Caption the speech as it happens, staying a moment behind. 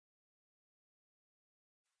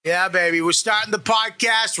Yeah, baby. We're starting the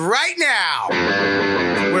podcast right now.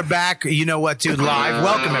 We're back. You know what, dude? Live.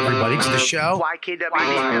 Welcome, everybody, to the show. I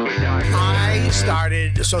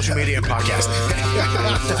started a social media and podcasting.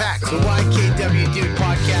 The fact. The YKW Dude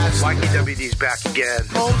podcast. YKWD's back again.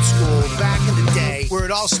 Old school, back in the day, where it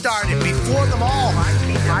all started before them all.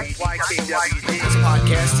 YKWD. This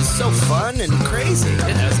podcast is so fun and crazy.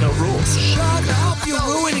 It has no rules. Shut up. You're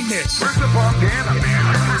ruining this. Where's the bandana,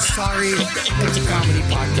 man? Sorry. It's a comedy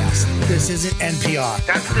podcast. This isn't NPR.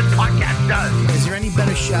 That's what this podcast does. Is there any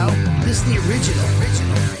better show? This is the original.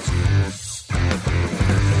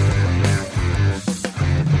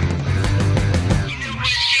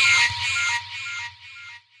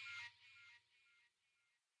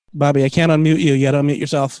 Bobby, I can't unmute you. You got to unmute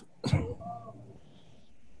yourself.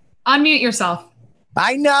 Unmute yourself.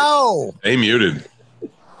 I know. Hey, muted.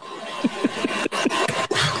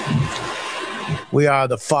 We are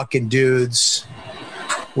the fucking dudes.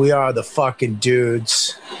 We are the fucking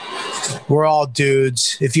dudes. We're all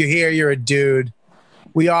dudes. If you're here, you're a dude.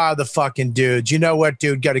 We are the fucking dudes. You know what,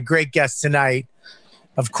 dude? Got a great guest tonight.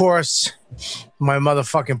 Of course, my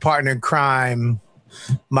motherfucking partner in crime,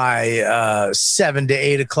 my 7 to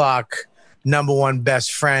 8 o'clock number one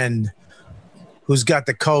best friend who's got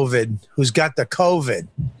the COVID.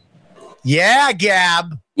 Yeah,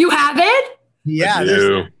 Gab. You have it? Yeah. I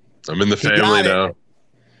do. I'm in the family now.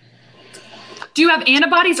 Do you have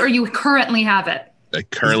antibodies or you currently have it? I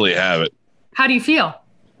currently have it. How do you feel?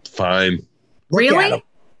 Fine. Really?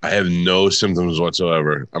 I have no symptoms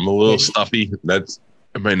whatsoever. I'm a little stuffy. That's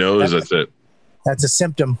in my nose. That's it. That's a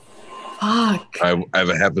symptom. Fuck. I have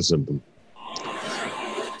a half a symptom.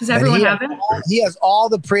 Does everyone have it? He has all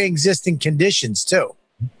the pre-existing conditions too.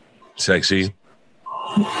 Sexy.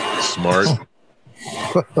 Smart.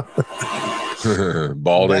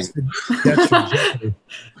 Balding. That's for Jeopardy.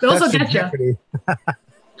 They also get you.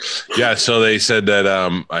 Yeah, so they said that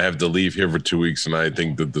I have to leave here for 2 weeks, and I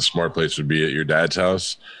think that the smart place would be at your dad's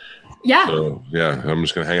house. Yeah. So, yeah, I'm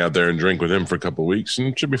just going to hang out there and drink with him for a couple of weeks, and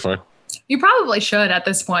it should be fine. You probably should at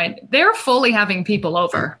this point. They're fully having people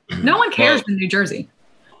over. No one cares in New Jersey.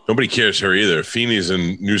 Nobody cares here either. Feeney's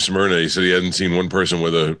in New Smyrna. He said he hadn't seen one person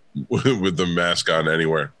with the mask on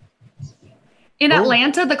anywhere. In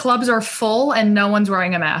Atlanta, the clubs are full and no one's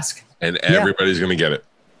wearing a mask. And everybody's going to get it.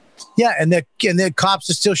 Yeah, and the cops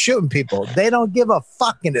are still shooting people. They don't give a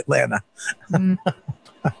fuck in Atlanta. I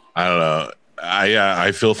don't know.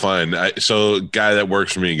 I feel fine. So guy that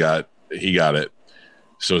works for me got it.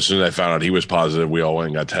 So as soon as I found out he was positive, we all went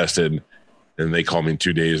and got tested. And they called me in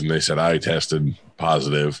 2 days and they said I tested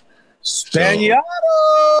positive. Spaniardo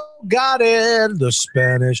got it. The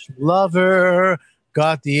Spanish lover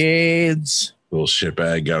got the AIDS. Little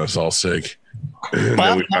shitbag got us all sick. And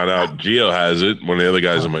then we found out Gio has it, one of the other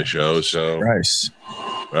guys on my show. So, nice.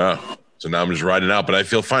 So now I'm just riding out, but I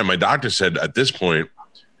feel fine. My doctor said at this point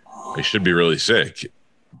I should be really sick,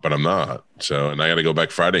 but I'm not. So, and I got to go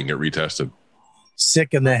back Friday and get retested.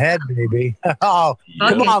 Sick in the head, baby. Oh,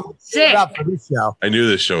 come on. Sick. Up for this show. I knew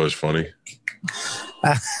this show was funny.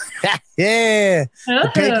 Yeah.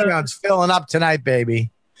 The Patreon's filling up tonight,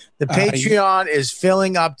 baby. The Patreon is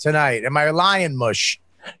filling up tonight. Am I lying, Mush?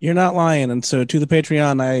 You're not lying. And so to the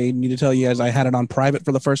Patreon, I need to tell you guys I had it on private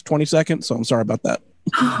for the first 20 seconds. So I'm sorry about that.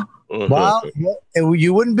 Well,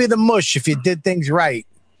 you wouldn't be the Mush if you did things right.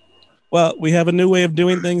 Well, we have a new way of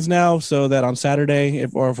doing things now so that on Saturday,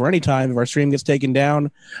 if for any time, if our stream gets taken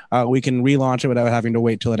down, we can relaunch it without having to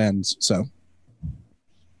wait till it ends. So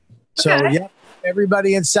yeah,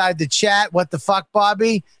 everybody inside the chat, what the fuck,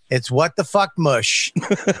 Bobby? It's what the fuck Mush.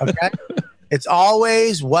 Okay? It's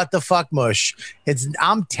always what the fuck Mush.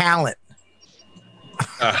 I'm talent.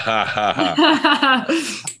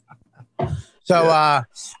 So I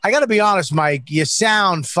got to be honest, Mike, you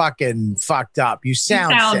sound fucking fucked up. You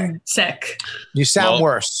sound sick. You sound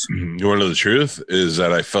worse. You want to know the truth? Is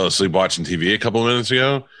that I fell asleep watching TV a couple of minutes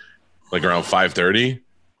ago, like around 5:30.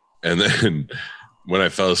 And then when I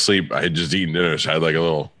fell asleep, I had just eaten dinner. So I had like a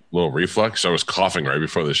little reflux. So I was coughing right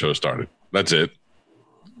before the show started. That's it.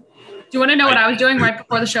 Do you want to know what I was doing right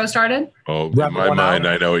before the show started? Oh, in my mind,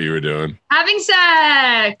 I know what you were doing. Having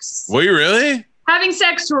sex. Were you really? Having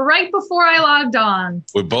sex right before I logged on.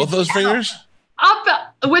 With both those fingers?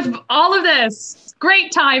 Up with all of this.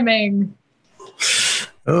 Great timing.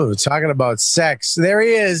 Oh, talking about sex. There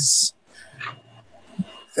he is.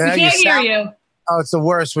 We can't hear you. Oh, it's the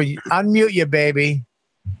worst. When you unmute you, baby.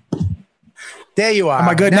 There you are. Am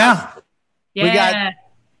I good now? Yeah.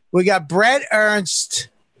 We got Brett Ernst,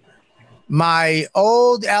 my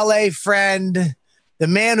old LA friend, the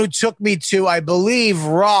man who took me to, I believe,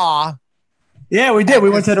 Raw. Yeah, we did. We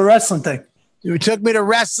went to the wrestling thing. You took me to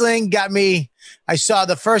wrestling, got me.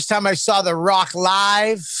 The first time I saw The Rock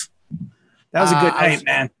live. That was a good night,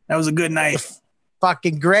 man. That was a good night.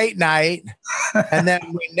 Fucking great night. And then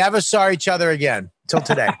we never saw each other again till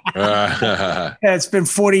today. Yeah, it's been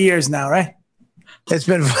 40 years now, right? It's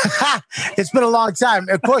been a long time.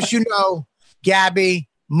 Of course, you know Gabby,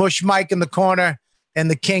 Mush Mike in the corner,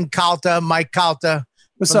 and the King Calta, Mike Calta.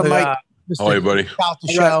 What's up, Mike? How are you, buddy? Calta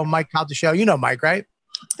show, Mike Calta show. You know Mike, right?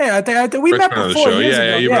 Hey, I think we met on the before. show. Years ago.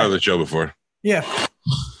 Yeah, you've been on the show before. Yeah.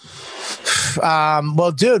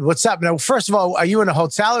 Well, dude, what's up? Now, first of all, are you in a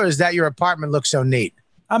hotel or is that your apartment looks so neat?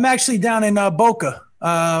 I'm actually down in Boca.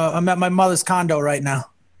 I'm at my mother's condo right now.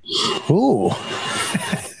 Ooh.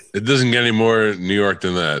 It doesn't get any more New York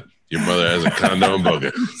than that. Your mother has a condo in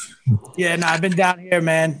Boca. Yeah, no, I've been down here,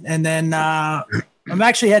 man. And then I'm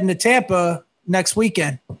actually heading to Tampa next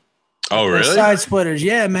weekend. Oh, really? Side splitters.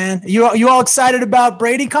 Yeah, man. You all excited about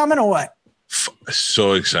Brady coming or what?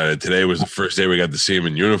 So excited. Today was the first day we got to see him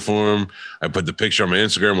in uniform. I put the picture on my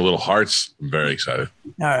Instagram with little hearts. I'm very excited.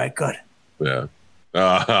 All right, good. Yeah.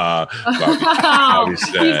 Bobby's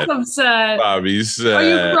sad. He's upset. Bobby's sad. Are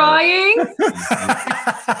you crying?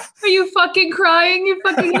 Are you fucking crying, you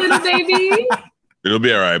fucking little baby? It'll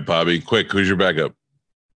be all right, Bobby. Quick, who's your backup?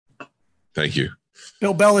 Thank you.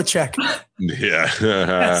 Bill Belichick. Yeah.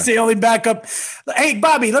 That's the only backup. Hey,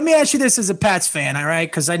 Bobby, let me ask you this as a Pats fan, all right?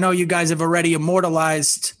 Because I know you guys have already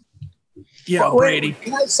immortalized, Brady.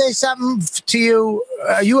 Can I say something to you?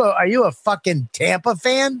 Are you a fucking Tampa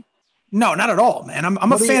fan? No, not at all, man.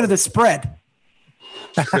 I'm a fan of the spread.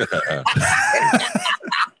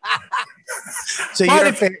 So you're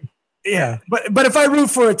a fan. Yeah, but if I root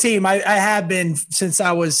for a team, I have been since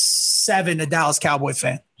I was 7, a Dallas Cowboy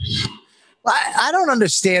fan. I don't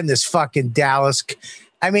understand this fucking Dallas.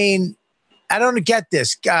 I mean, I don't get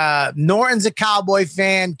this. Norton's a Cowboy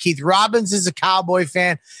fan. Keith Robbins is a Cowboy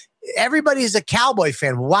fan. Everybody's a Cowboy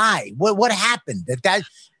fan. Why? What happened? That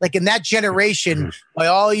like in that generation, why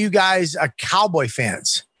all you guys are Cowboy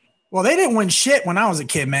fans? Well, they didn't win shit when I was a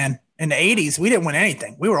kid, man. In the 80s, we didn't win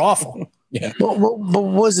anything. We were awful. Yeah. But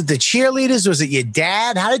was it the cheerleaders? Was it your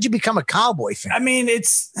dad? How did you become a Cowboy fan? I mean,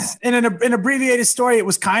 it's in an abbreviated story. It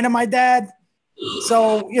was kind of my dad.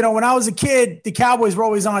 So, when I was a kid, the Cowboys were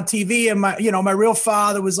always on TV and my real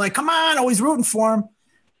father was like, come on, always rooting for him.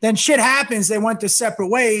 Then shit happens. They went their separate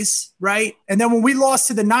ways. Right. And then when we lost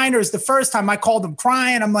to the Niners the first time, I called him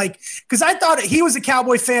crying. I'm like, because I thought he was a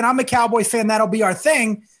Cowboy fan. I'm a Cowboy fan. That'll be our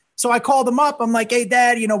thing. So I called him up. I'm like, hey,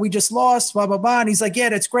 Dad, we just lost, blah, blah, blah. And he's like, yeah,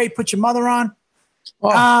 that's great. Put your mother on.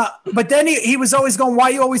 Oh. But then he was always going, why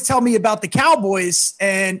you always tell me about the Cowboys?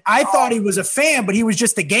 And I thought he was a fan, but he was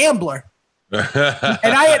just a gambler.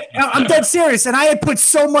 And I'm dead serious. And I had put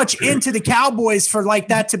so much into the Cowboys for like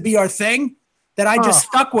that to be our thing that I just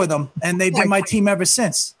stuck with them. And they've been my team ever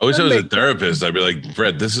since. I wish I was a therapist. I'd be like,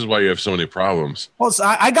 Brett, this is why you have so many problems. Well, so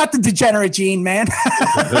I got the degenerate gene, man.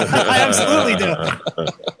 I absolutely do.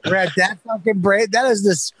 Brett, that fucking braid, that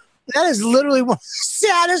is literally one of the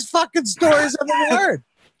saddest fucking stories I've ever heard.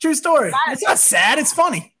 True story. It's not sad. It's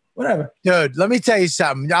funny. Whatever. Dude, let me tell you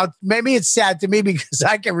something. Now, maybe it's sad to me because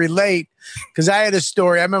I can relate because I had a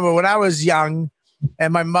story. I remember when I was young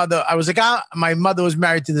and my mother was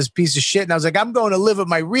married to this piece of shit. And I was like, I'm going to live with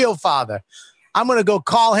my real father. I'm going to go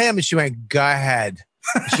call him. And she went, go ahead.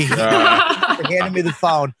 She handed me the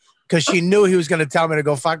phone because she knew he was going to tell me to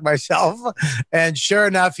go fuck myself. And sure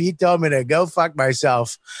enough, he told me to go fuck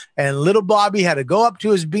myself. And little Bobby had to go up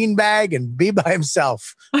to his beanbag and be by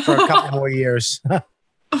himself for a couple more years.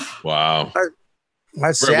 Wow.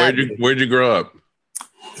 That's sad. Where'd you grow up?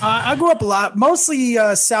 I grew up a lot, mostly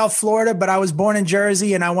South Florida, but I was born in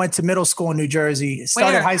Jersey and I went to middle school in New Jersey.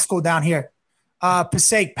 Started high school down here.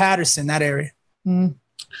 Passaic, Patterson, that area.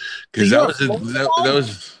 Because that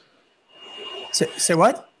was. Say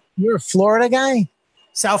what? You're a Florida guy?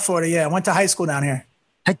 South Florida, yeah. I went to high school down here.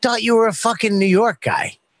 I thought you were a fucking New York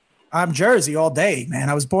guy. I'm Jersey all day, man.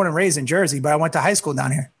 I was born and raised in Jersey, but I went to high school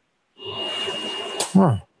down here.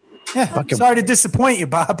 Huh. Yeah, sorry to disappoint you,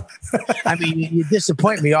 Bob. I mean, you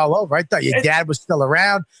disappoint me all over. I thought your dad was still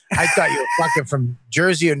around. I thought you were fucking from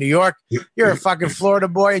Jersey or New York. You're a fucking Florida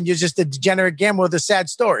boy, and you're just a degenerate gambler with a sad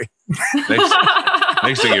story.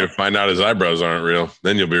 Next thing you'll find out, his eyebrows aren't real.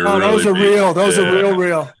 Then you'll be those are real. Those are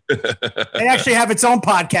real. They actually have its own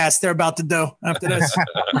podcast they're about to do after this.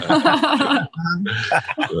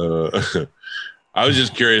 I was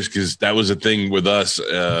just curious because that was a thing with us.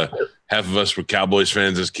 Half of us were Cowboys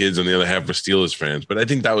fans as kids, and the other half were Steelers fans. But I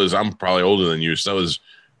think I'm probably older than you, so that was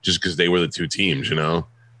just because they were the two teams,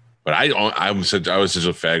 But I was such a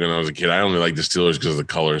fag when I was a kid. I only liked the Steelers because of the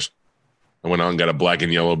colors. I went out and got a black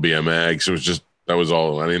and yellow BMX. It was just that was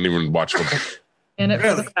all. I didn't even watch football. In it for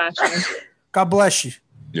Really? the fashion. God bless you.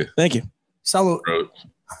 Thank you. Salute.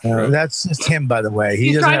 That's just him, by the way. He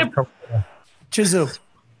He's doesn't trying have Chizu.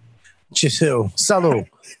 Chisu. Salud.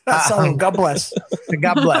 Salute. God bless.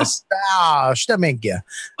 God bless. Staminkia.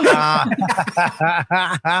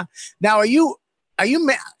 Now, are you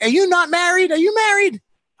not married? Are you married?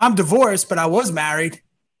 I'm divorced, but I was married.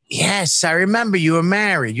 Yes, I remember you were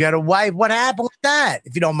married. You had a wife. What happened with that?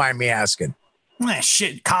 If you don't mind me asking.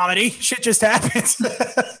 Shit, comedy. Shit just happens. You know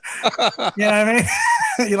what I mean?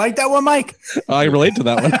 You like that one, Mike? I relate to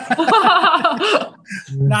that one.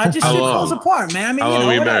 Nah, just How shit long? falls apart, man. I mean, How you long know,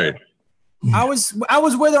 were you whatever. married? I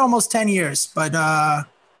was with her almost 10 years, but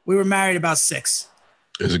we were married about 6.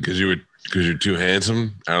 Is it because you're too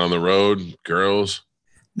handsome out on the road, girls?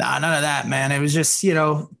 Nah, none of that, man. It was just,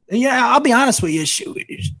 I'll be honest with you.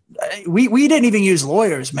 We didn't even use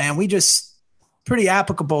lawyers, man. We just pretty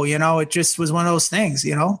applicable, it just was one of those things,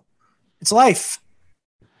 it's life.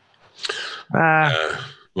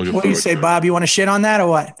 What do you say, Bob? You want to shit on that or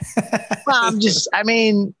what? Well,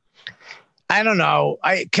 I don't know.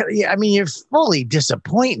 You're fully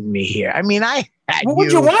disappointing me here. I mean, What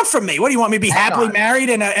would you want from me? What do you want me to be happily on. married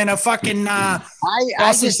and a fucking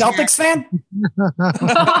Boston just Celtics fan?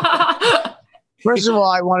 First of all,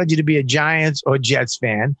 I wanted you to be a Giants or Jets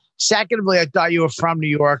fan. Secondly, I thought you were from New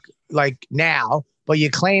York, like now, but you're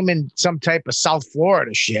claiming some type of South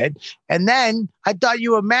Florida shit. And then I thought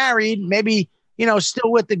you were married, maybe,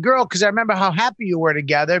 still with the girl, because I remember how happy you were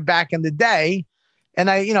together back in the day. And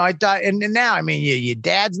I thought, and now, I mean, your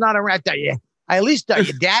dad's not around. I at least thought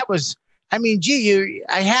your dad was. I mean,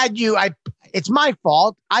 I had you. It's my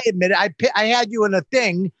fault. I admit it. I had you in a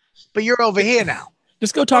thing, but you're over here now.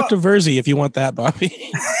 Just go talk to Verzi if you want that,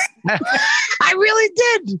 Bobby. I really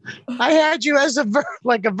did. I had you as a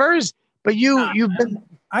verse, but you've been.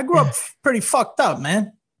 I grew up pretty fucked up,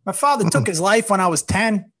 man. My father took his life when I was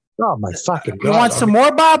 10. Oh my fucking God! You want some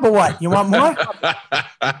more, Bob, or what? You want more?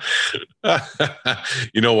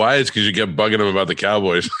 You know why? It's because you kept bugging him about the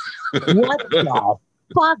Cowboys. What the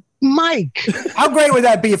fuck, Mike? How great would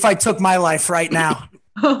that be if I took my life right now?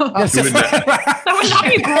 That would not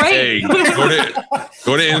be great. Hey,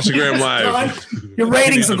 go to Instagram Live. Your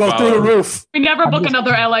ratings will go through the roof. We never book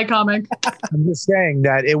another LA comic. I'm just saying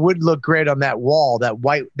that it would look great on that wall, that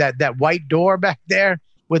white door back there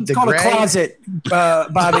with It's the called gray. a closet,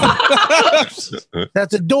 Bobby.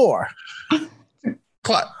 That's a door.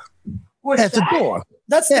 That's a door.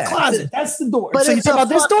 That's Yeah. the closet. That's the door. But So you it's talk a about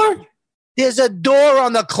this door? There's a door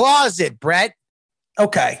on the closet, Brett.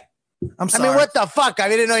 Okay. I'm I sorry. mean, what the fuck? I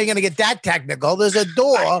didn't know you're going to get that technical. There's a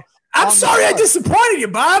door. I'm on sorry the I disappointed you,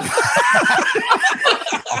 Bob.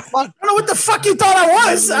 I don't know what the fuck you thought I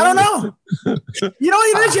was. I don't know. You know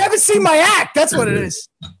what it is? You haven't seen my act. That's what it is.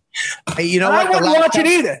 Hey, you know And I what? wouldn't watch it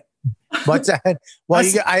either. What's that? Well,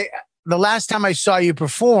 the last time I saw you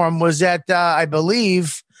perform was at, I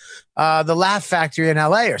believe, the Laugh Factory in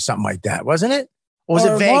LA or something like that, wasn't it? Or was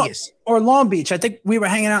it Vegas? Or Long Beach. I think we were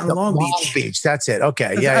hanging out in Long Beach. That's it.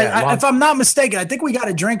 Okay. Yeah. If I'm not mistaken, I think we got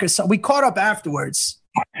a drink or something. We caught up afterwards.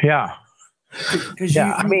 Yeah.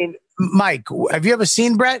 Yeah. I mean, Mike, have you ever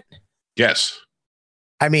seen Brett? Yes.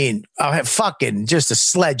 I mean, fucking just a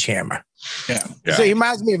sledgehammer. Yeah. So he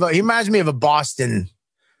reminds me of a Boston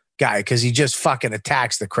guy because he just fucking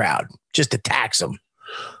attacks the crowd, just attacks them,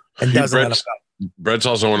 and doesn't let them go. Brett's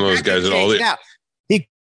also one of those guys that all the Now,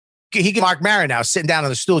 he can Mark Maron now sitting down on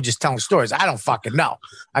the stool just telling stories. I don't fucking know.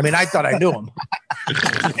 I mean, I thought I knew him.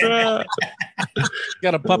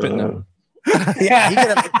 Got a puppet now. Yeah, he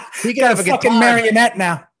can have a fucking guitar. marionette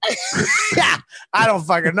now. Yeah, I don't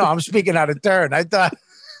fucking know. I'm speaking out of turn. I thought.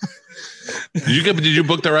 Did you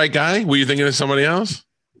book the right guy? Were you thinking of somebody else?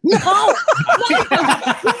 No, he went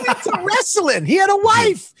to wrestling. He had a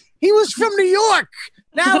wife. He was from New York.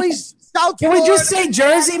 Now he's South Can Florida. we just say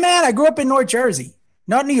Jersey, man? I grew up in North Jersey,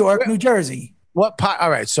 not New York, New Jersey. What part? All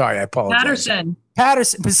right, sorry, I apologize.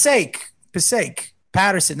 Patterson. Passaic,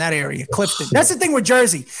 Patterson, that area, Clifton. That's the thing with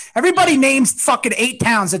Jersey. Everybody names fucking 8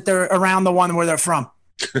 towns that they're around the one where they're from.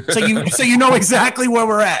 So you know exactly where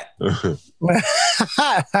we're at. This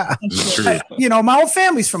is true. You know, my whole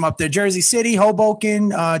family's from up there: Jersey City,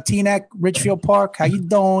 Hoboken, Teaneck, Richfield Park. How you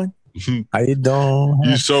doing? How you doing?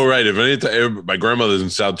 You're so right. If anything, my grandmother's in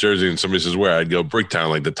South Jersey and somebody says where, I'd go Bricktown,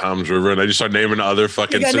 like the Toms River, and I just start naming other You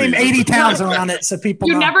fucking got cities. named 80 towns around it, so people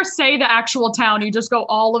You know. never say the actual town. You just go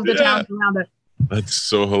all of the towns around it. That's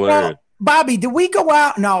so hilarious. Well, Bobby, did we go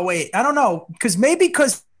out? No, wait, I don't know, because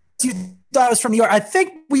you thought I was from New York. I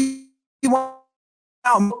think we went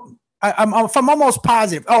out I'm almost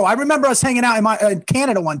positive. Oh, I remember us hanging out in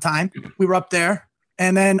Canada one time. We were up there.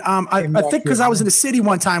 And then I think because I was in the city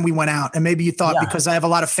one time, we went out. And maybe you thought because I have a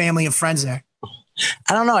lot of family and friends there.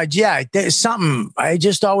 I don't know. Yeah, there's something. I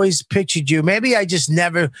just always pictured you. Maybe we just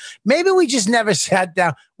never sat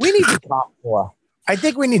down. We need to talk more. I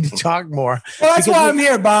think we need to talk more. Well, that's why I'm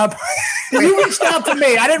here, Bob. You reached out to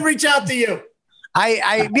me. I didn't reach out to you.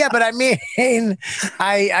 But I mean,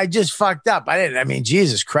 I just fucked up.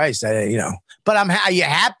 Jesus Christ. But are you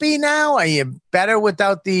happy now? Are you better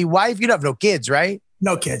without the wife? You don't have no kids, right?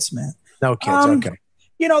 No kids, man. No kids. Okay.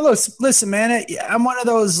 Listen, man, I'm one of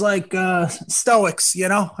those like stoics,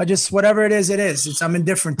 I just, whatever it is. I'm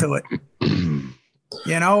indifferent to it.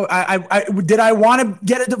 I did I want to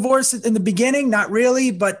get a divorce in the beginning? Not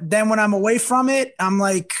really. But then when I'm away from it, I'm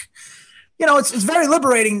like, it's very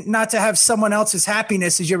liberating not to have someone else's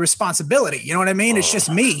happiness as your responsibility. You know what I mean? It's just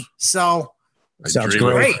me. So sounds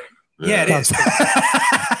great. Yeah, it is.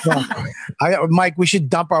 Mike, we should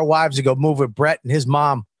dump our wives and go move with Brett and his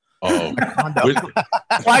mom. Oh,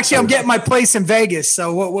 well, actually, I'm getting my place in Vegas,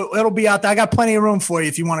 so it'll be out there. I got plenty of room for you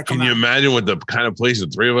if you want to come. Can you imagine what the kind of place the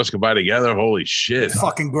three of us could buy together? Holy shit! It's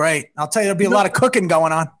fucking great. I'll tell you, there'll be a lot of cooking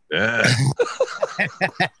going on. Yeah,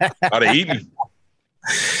 a lot of eating.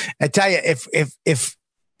 I tell you,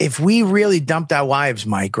 if we really dumped our wives,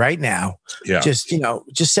 Mike, right now, just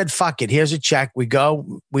said fuck it. Here's a check. We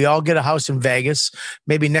all get a house in Vegas,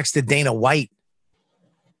 maybe next to Dana White.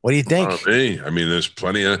 What do you think? There's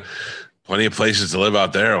plenty of places to live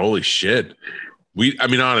out there. Holy shit.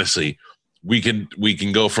 Honestly, you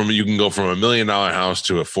can go from $1 million house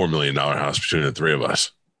to a $4 million house between the three of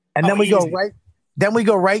us. And then we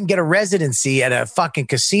go right and get a residency at a fucking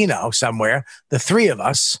casino somewhere. The three of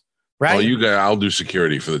us, right? Oh, I'll do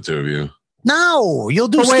security for the two of you. No, you'll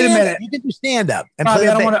do. Wait a minute. You can do stand up. I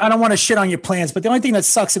don't want to shit on your plans, but the only thing that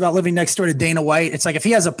sucks about living next door to Dana White, it's like if he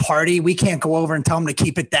has a party, we can't go over and tell him to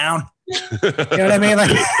keep it down. You know what I mean? Like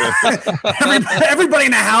everybody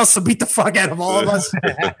in the house will beat the fuck out of all of us.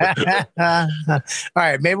 All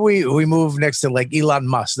right, maybe we move next to like Elon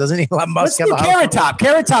Musk. Doesn't Elon Musk have a house? Carrot Top.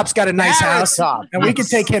 Carrot Top's got a nice house, and we can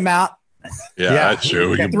take him out. Yeah, that's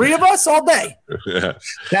true. Three of us all day. Yeah.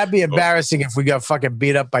 That'd be embarrassing if we got fucking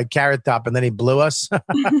beat up by Carrot Top and then he blew us.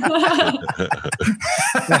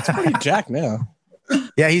 That's pretty jacked now.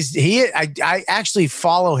 Yeah, I actually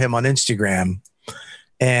follow him on Instagram,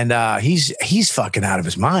 and he's fucking out of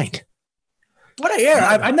his mind. What a year!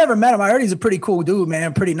 I never met him. I heard he's a pretty cool dude,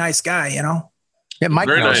 man. Pretty nice guy, Yeah, Mike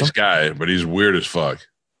very knows nice him. guy, but he's weird as fuck.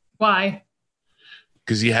 Why?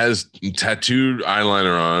 Because he has tattooed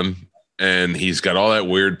eyeliner on. And he's got all that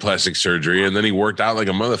weird plastic surgery, and then he worked out like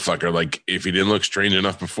a motherfucker. Like if he didn't look strange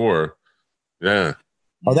enough before, yeah.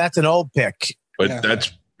 Oh, that's an old pic. But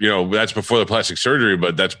that's before the plastic surgery.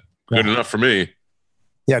 But that's good enough for me.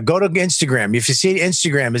 Yeah, go to Instagram. If you see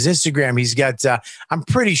Instagram, he's got. I'm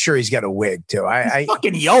pretty sure he's got a wig too. He's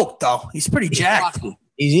fucking yoked though. He's pretty jacked.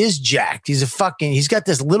 He is jacked. He's got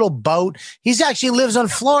this little boat. He's actually lives on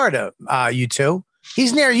Florida. You two.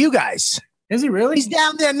 He's near you guys. Is he really? He's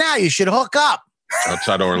down there now. You should hook up.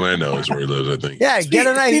 Outside Orlando is where he lives, I think. Yeah, see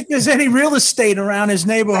if there's any real estate around his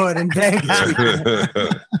neighborhood in Vegas.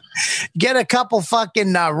 Get a couple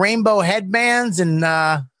fucking rainbow headbands and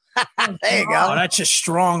there you go. Oh, that's a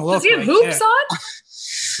strong look. Does he have hoops on?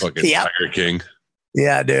 Fucking Tiger King.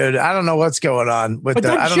 Yeah, dude. I don't know what's going on with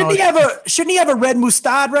shouldn't he have a red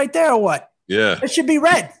mustard right there or what? Yeah. It should be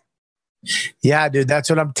red. Yeah, dude,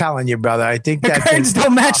 that's what I'm telling you, brother. I think the curtains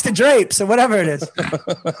don't match the drapes or whatever it is.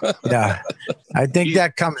 Yeah, I think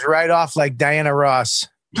that comes right off like Diana Ross.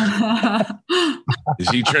 Is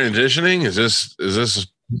he transitioning? Is this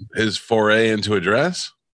his foray into a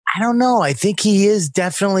dress? I don't know. I think he is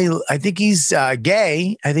definitely. I think he's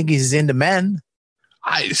gay. I think he's into men.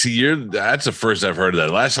 I see. That's the first I've heard of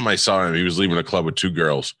that. Last time I saw him, he was leaving a club with two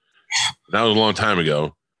girls. That was a long time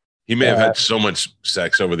ago. He may have had so much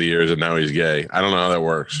sex over the years, and now he's gay. I don't know how that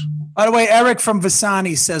works. By the way, Eric from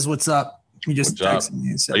Vasani says, "What's up?" He just texted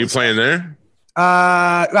me. Are you playing there?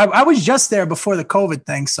 I was just there before the COVID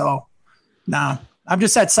thing, so no, I'm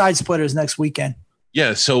just at Side Splitters next weekend.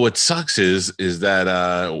 Yeah. So what sucks is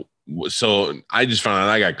that so I just found out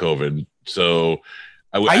I got COVID. So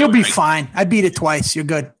you'll be fine. I beat it twice. You're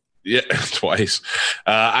good. Yeah, twice.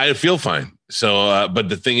 I feel fine. So, but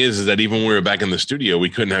the thing is that even when we were back in the studio, we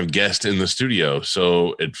couldn't have guests in the studio.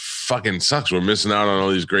 So it fucking sucks. We're missing out on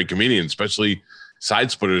all these great comedians, especially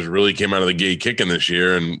Side Splitters really came out of the gate kicking this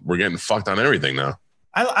year, and we're getting fucked on everything now.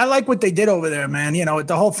 I like what they did over there, man.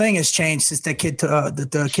 The whole thing has changed since the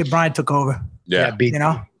kid Brian took over. Yeah.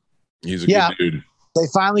 He's a good dude. They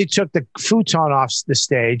finally took the futon off the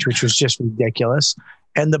stage, which was just ridiculous,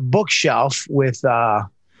 and the bookshelf with all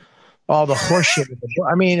the horseshit.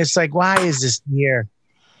 I mean, it's like, why is this here?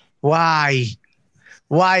 Why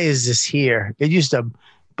is this here? It used to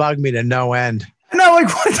bug me to no end. No,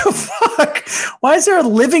 like, what the fuck? Why is there a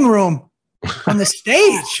living room on the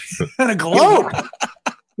stage and a globe?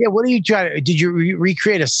 Yeah, what are you trying to? Did you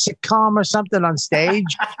recreate a sitcom or something on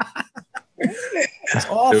stage? It's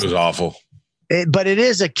awful. It was awful. But it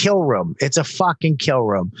is a kill room. It's a fucking kill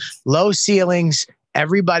room. Low ceilings.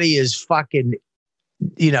 Everybody is fucking,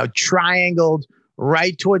 triangled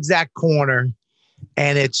right towards that corner,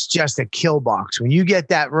 and it's just a kill box. When you get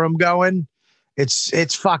that room going,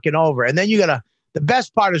 it's fucking over. And then the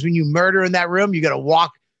best part is when you murder in that room, you gotta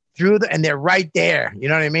walk through and they're right there. You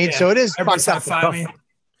know what I mean? Yeah. So it is Everybody's fucked up. high-fiving.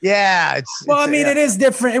 Yeah, it is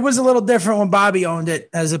different. It was a little different when Bobby owned it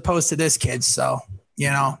as opposed to this kid. So,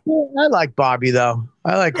 I like Bobby though.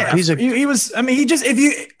 I like yeah, he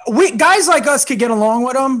guys like us could get along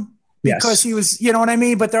with him because Yes. he was, you know what I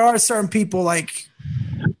mean? But there are certain people like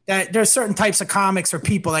that. There's certain types of comics or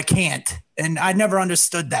people that can't. And I never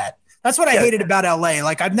understood that. That's what I hated about LA.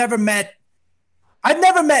 Like I've never met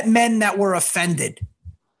men that were offended.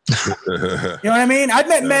 You know what I mean? I've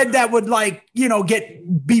met men that would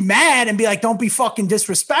be mad and be like, don't be fucking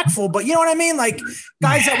disrespectful. But you know what I mean? Like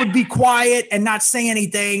guys that would be quiet and not say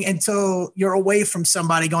anything until you're away from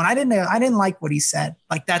somebody going, I didn't like what he said.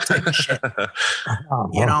 Like that type of shit.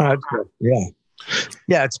 That's good. Yeah.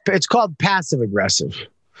 Yeah. It's called passive aggressive.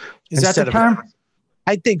 Is that the term?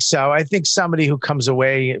 I think so. I think somebody who comes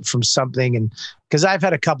away from something, and because I've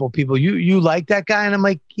had a couple of people, you like that guy, and I'm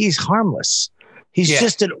like, he's harmless. He's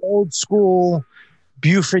just an old school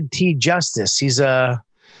Buford T. Justice. He's an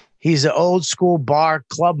old school bar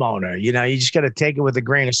club owner. You just got to take it with a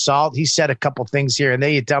grain of salt. He said a couple things here and there.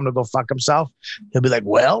 You tell him to go fuck himself. He'll be like,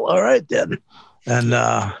 well, all right then. And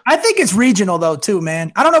I think it's regional though too,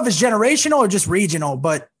 man. I don't know if it's generational or just regional,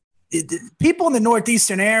 but people in the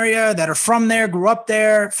Northeastern area that are from there, grew up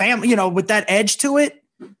there, family, with that edge to it.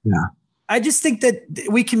 Yeah. I just think that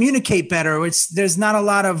we communicate better. There's not a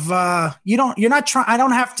lot of, I'm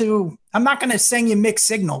not going to send you mixed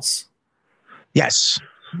signals. Yes.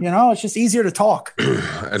 It's just easier to talk.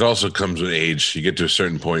 It also comes with age. You get to a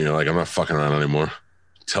certain point, you're like, I'm not fucking around anymore.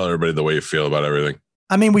 Tell everybody the way you feel about everything.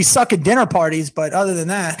 I mean, we suck at dinner parties, but other than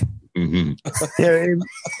that. Mm-hmm.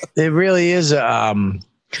 It really is. I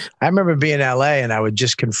remember being in LA and I would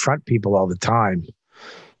just confront people all the time.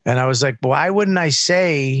 And I was like, why wouldn't I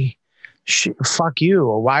say, fuck you?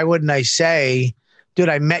 Or why wouldn't I say, dude,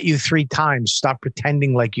 I met you 3 times. Stop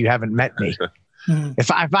pretending like you haven't met me. If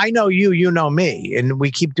I know you, you know me. And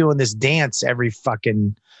we keep doing this dance every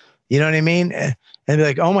fucking, you know what I mean? And be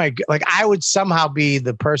like, oh my, like I would somehow be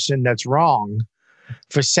the person that's wrong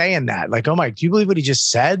for saying that. Like, oh my, do you believe what he just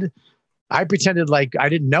said? I pretended like I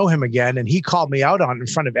didn't know him again. And he called me out on it in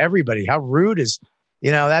front of everybody. How rude is,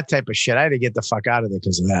 that type of shit. I had to get the fuck out of there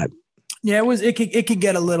because of that. Yeah, it could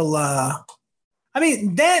get a little, now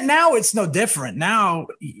it's no different. Now,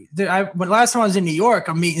 when last time I was in New York,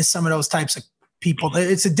 I'm meeting some of those types of people.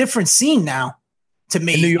 It's a different scene now to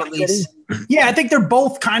me. In New York City? Yeah, I think they're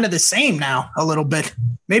both kind of the same now a little bit.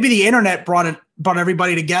 Maybe the internet brought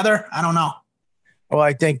everybody together. I don't know. Well,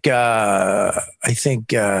 I think there's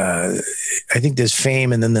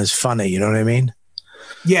fame and then there's funny. You know what I mean?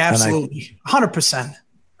 Yeah, absolutely. 100%.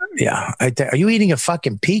 Yeah. Are you eating a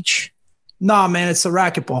fucking peach? No, man, it's a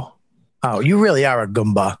racquetball. Oh, you really are a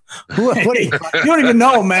Goomba. What are you? You don't even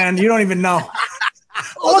know, man. You don't even know.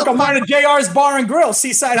 Oh, look, I'm wearing a JR's Bar and Grill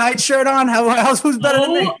Seaside Heights shirt on. Who's better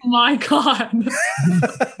than me? Oh, my God.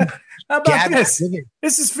 How about this?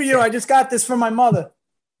 This is for you. I just got this from my mother.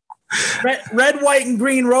 Red, white, and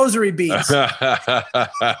green rosary beads. You know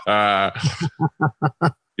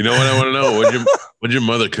what I want to know? What'd your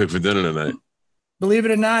mother cook for dinner tonight? Believe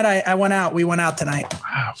it or not, I went out. We went out tonight.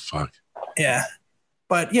 Wow, fuck. Yeah.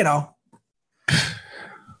 But,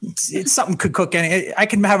 it's something could cook any. I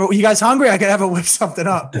can have it. You guys hungry? I could have it whip something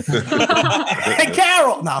up. Hey,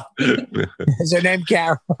 Carol. No. Is her name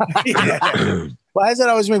Carol? Yeah. Why is it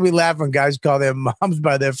always make me laugh when guys call their moms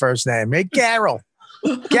by their first name? Hey, Carol.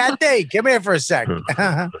 Kathy, come here for a sec.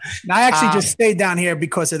 I actually just stayed down here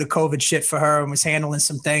because of the COVID shit for her and was handling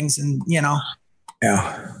some things. And,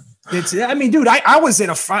 Yeah. Dude, I was in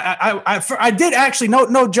I did actually,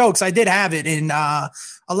 no jokes. I did have it in I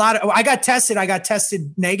got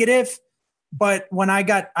tested negative, but when I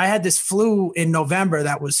had this flu in November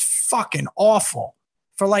that was fucking awful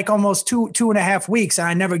for like almost 2.5 weeks. And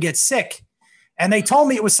I never get sick. And they told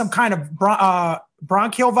me it was some kind of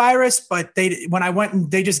bronchial virus, but when I went and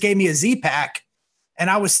they just gave me a Z-Pack and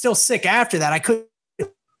I was still sick after that. I couldn't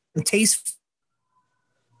taste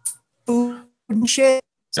food and shit.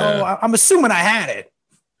 So I'm assuming I had it,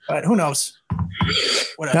 but who knows?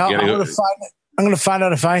 Whatever. No, Yeah, I'm gonna find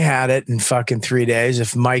out if I had it in fucking 3 days.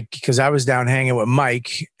 If Mike, because I was down hanging with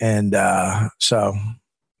Mike, and so.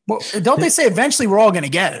 Well, don't they say eventually we're all gonna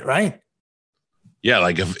get it, right? Yeah,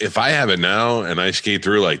 like if I have it now and I skate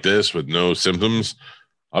through like this with no symptoms,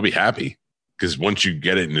 I'll be happy. Because once you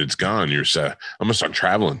get it and it's gone, you're set. I'm gonna start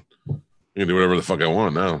traveling. I can do whatever the fuck I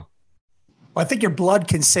want now. Well, I think your blood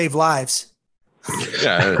can save lives.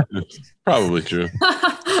 Yeah, it's probably true.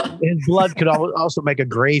 His blood could also make a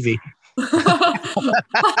gravy.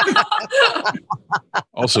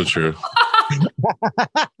 Also true.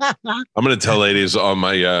 I'm gonna tell ladies all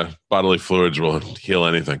my bodily fluids will heal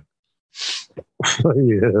anything.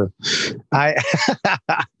 Yeah.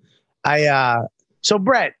 So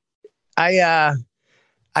Brett, I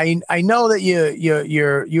know that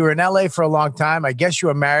you were in LA for a long time. I guess you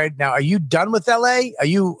were married. Now, are you done with LA? Are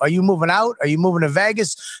you moving out? Are you moving to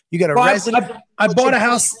Vegas? You got a resident? I bought a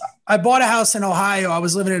house. I bought a house in Ohio. I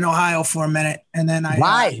was living in Ohio for a minute, and then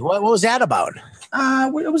Why? What was that about?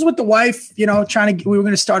 It was with the wife, we were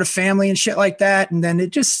going to start a family and shit like that. And then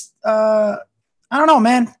it just, I don't know,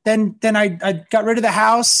 man. Then I got rid of the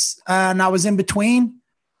house and I was in between,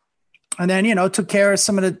 and then, took care of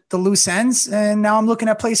some of the loose ends. And now I'm looking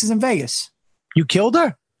at places in Vegas. You killed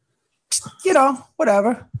her?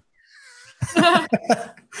 Whatever.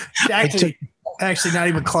 Actually not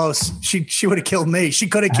even close. She would have killed me. She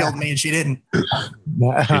could have killed me and she didn't.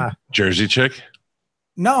 Jersey chick?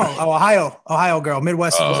 No, Ohio girl,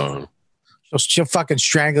 Midwest. Oh. So she'll fucking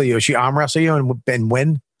strangle you. She arm wrestle you and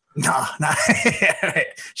win? No.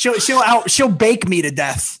 She'll bake me to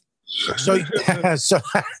death. So Dude,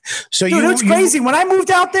 it's crazy. When I moved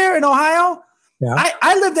out there in Ohio,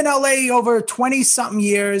 I lived in LA over 20 something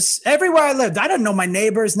years. Everywhere I lived, I didn't know my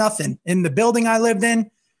neighbors, nothing. In the building I lived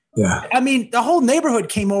in. Yeah. I mean, the whole neighborhood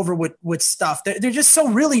came over with stuff. They're just so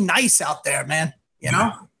really nice out there, man.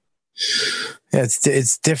 Yeah,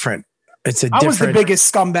 it's different. I was the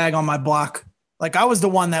biggest scumbag on my block. Like, I was the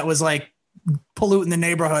one that was like polluting the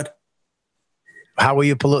neighborhood. How were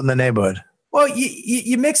you polluting the neighborhood? Well,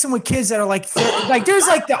 you mix them with kids that are like there's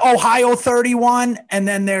like the Ohio 31, and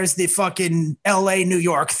then there's the fucking LA, New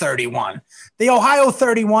York 31. The Ohio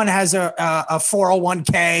 31 has a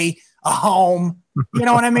 401k, a home, you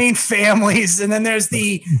know what I mean? Families. And then there's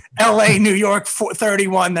the LA, New York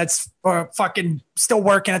 31 that's fucking still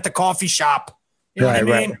working at the coffee shop. You know what I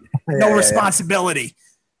mean? Right. No responsibility.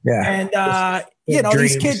 Yeah. And,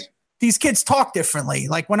 these kids talk differently.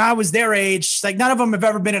 Like when I was their age, like none of them have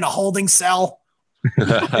ever been in a holding cell. You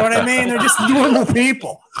know what I mean? They're just normal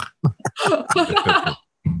people.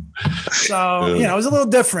 So, it was a little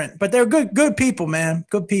different, but they're good people, man.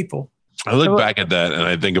 Good people. I look back at that and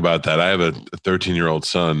I think about that. I have a 13-year-old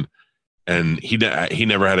son, and he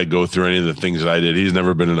never had to go through any of the things that I did. He's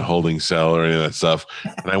never been in a holding cell or any of that stuff.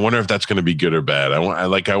 And I wonder if that's going to be good or bad. I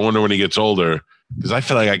wonder when he gets older, because I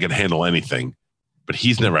feel like I can handle anything, but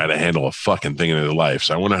he's never had to handle a fucking thing in his life.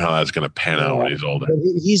 So I wonder how that's going to pan out when he's older.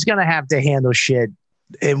 He's going to have to handle shit.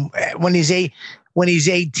 And when he's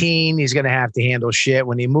 18, he's going to have to handle shit.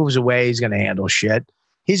 When he moves away, he's going to handle shit.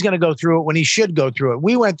 He's going to go through it when he should go through it.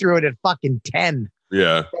 We went through it at fucking 10.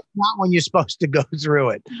 Yeah. That's not when you're supposed to go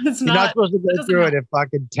through it. You're not supposed to go through it at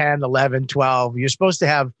fucking 10, 11, 12. You're supposed to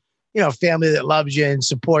have, family that loves you and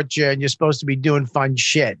supports you, and you're supposed to be doing fun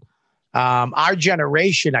shit. Our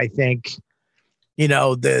generation, I think,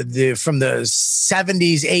 the from the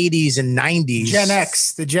 70s, 80s, and 90s. Gen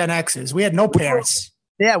X, the Gen Xers. We had no parents.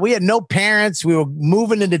 Yeah, we had no parents. We were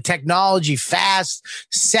moving into technology fast.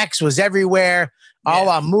 Sex was everywhere. All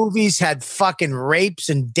our movies had fucking rapes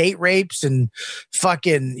and date rapes and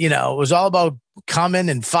fucking, it was all about coming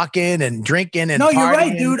and fucking and drinking and No, partying. You're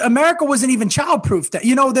right, dude. America wasn't even childproof.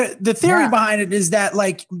 The theory behind it is that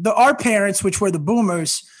like our parents, which were the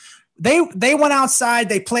boomers, they went outside,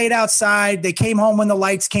 they played outside, they came home when the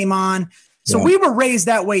lights came on. So we were raised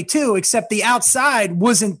that way too, except the outside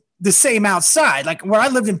wasn't the same outside. Like where I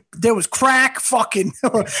lived in, there was crack fucking.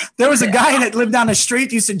 There was a guy that lived down the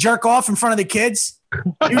street, used to jerk off in front of the kids.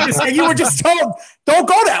 You were just told, don't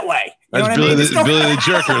go that way. You That's Billy, Billy the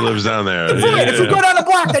Jerker lives down there. If you go down the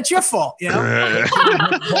block, that's your fault.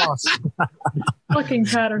 Fucking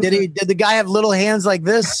pattern. Did the guy have little hands like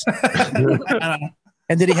this?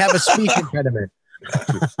 And did he have a speech impediment?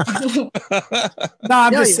 No,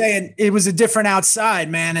 I'm just saying it was a different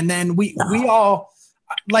outside, man. And then we all,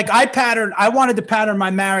 like I wanted to pattern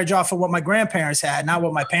my marriage off of what my grandparents had, not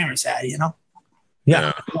what my parents had,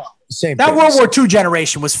 Yeah. Same that thing. World War II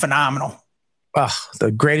generation was phenomenal.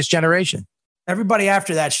 The greatest generation. Everybody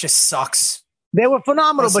after that just sucks. They were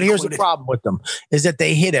phenomenal, Us but here's the included. problem with them is that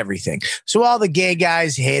they hid everything. So all the gay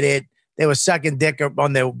guys hid it. They were sucking dick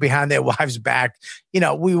on behind their wives' back.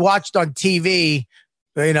 We watched on TV,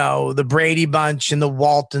 the Brady Bunch and the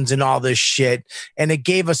Waltons and all this shit. And it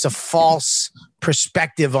gave us a false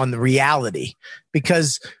perspective on the reality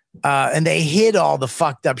because, and they hid all the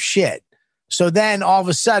fucked up shit. So then all of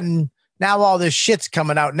a sudden, now all this shit's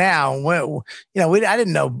coming out now. I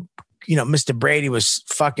didn't know, Mr. Brady was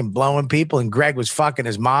fucking blowing people and Greg was fucking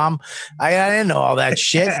his mom. I didn't know all that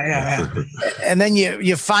shit. And then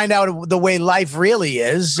you find out the way life really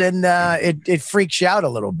is, and it freaks you out a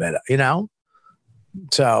little bit,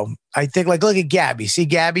 So I think, look at Gabby. See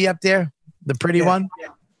Gabby up there, the pretty one.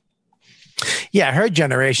 Yeah, her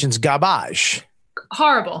generation's garbage.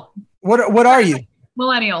 Horrible. What are you?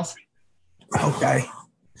 Millennials. Okay.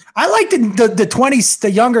 I like the 20s,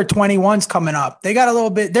 the younger 21s coming up. They got a little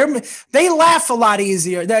bit. They laugh a lot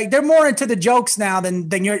easier. They're more into the jokes now than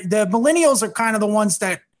the millennials are kind of the ones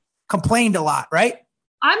that complained a lot, right?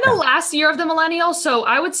 I'm the last year of the millennials, so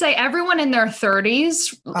I would say everyone in their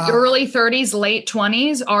 30s, early 30s, late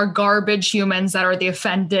 20s are garbage humans that are the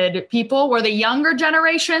offended people, where the younger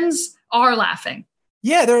generations are laughing.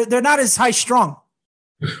 Yeah, they're not as high strung.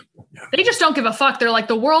 They just don't give a fuck. They're like,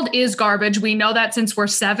 the world is garbage. We know that since we're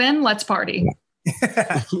 7. Let's party.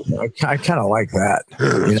 I kind of like that.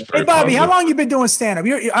 Hey, Bobby, how long you been doing stand-up?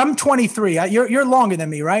 I'm 23. You're longer than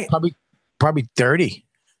me, right? Probably 30.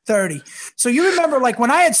 30. So you remember, like, when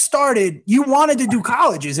I had started, you wanted to do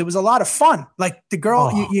colleges. It was a lot of fun. Like, the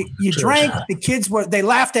girl, you drank, the kids they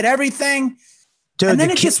laughed at everything. Dude, and then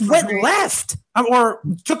it just went left or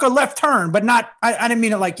took a left turn, but not, I didn't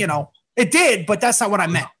mean it like, it did, but that's not what I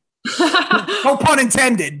meant. No pun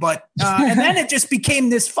intended, but, and then it just became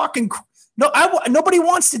this fucking, nobody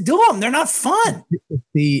wants to do them. They're not fun.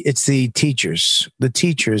 It's the teachers. The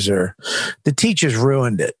teachers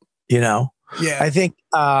ruined it, Yeah. I think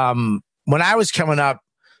when I was coming up,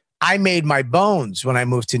 I made my bones when I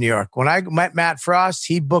moved to New York. When I met Matt Frost,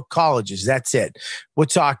 he booked colleges. That's it. We're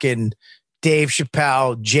talking Dave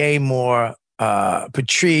Chappelle, Jay Moore,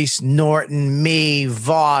 Patrice, Norton, me,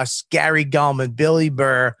 Voss, Gary Gulman, Billy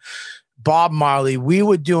Burr, Bob Marley. We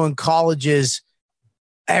were doing colleges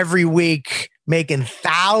every week, making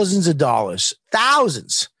thousands of dollars.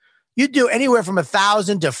 Thousands. You do anywhere from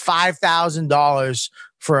 $1,000 to $5,000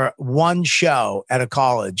 for one show at a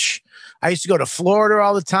college. I used to go to Florida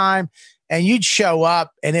all the time, and you'd show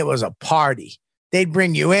up and it was a party. They'd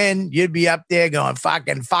bring you in. You'd be up there going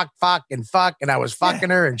fucking fuck. And I was fucking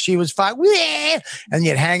her and she was fuck. And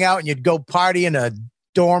you'd hang out and you'd go party in a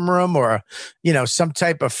dorm room or, some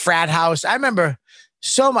type of frat house. I remember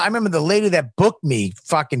the lady that booked me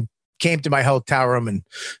fucking came to my hotel room and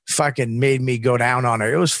fucking made me go down on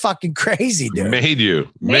her. It was fucking crazy, dude. Made you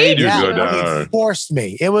go down on her. Forced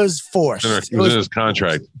me. It was forced. It was in his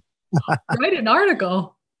contract. Write an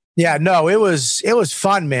article. Yeah, no, it was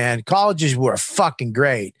fun, man. Colleges were fucking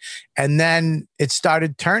great. And then it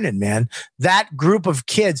started turning, man. That group of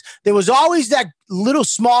kids, there was always that little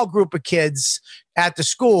small group of kids at the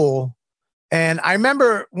school. And I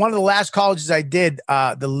remember one of the last colleges I did,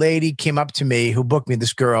 the lady came up to me who booked me,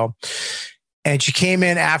 this girl, and she came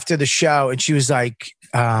in after the show and she was like,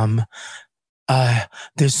 there's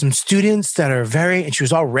some students that are and she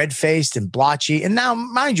was all red-faced and blotchy. And now,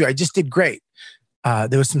 mind you, I just did great.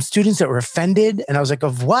 There was some students that were offended, and I was like,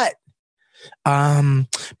 "Of what?"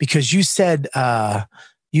 Because you said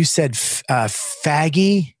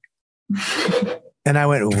faggy, and I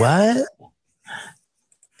went, "What?"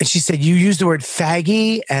 And she said, "You used the word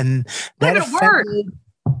faggy, and that offended."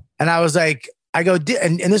 And I was like, "I go,"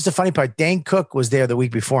 and this is the funny part. Dane Cook was there the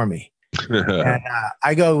week before me, and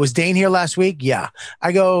I go, "Was Dane here last week?" Yeah.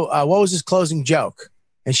 I go, "What was his closing joke?"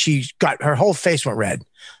 And she got her whole face went red.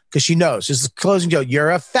 Because she knows his closing joke.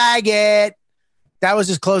 You're a faggot. That was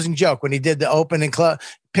his closing joke when he did the open and close.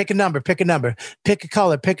 Pick a number, pick a color.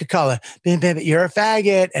 You're a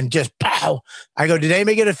faggot. And just pow. I go, did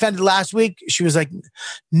anybody get offended last week? She was like,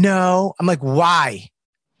 no. I'm like, why?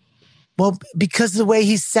 Well, because of the way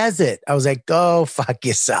he says it. I was like, go fuck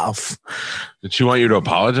yourself. Did she want you to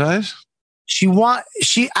apologize? I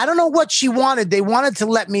don't know what she wanted. They wanted to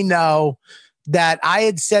let me know that I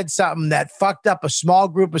had said something that fucked up a small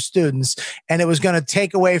group of students and it was going to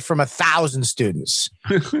take away from 1,000 students.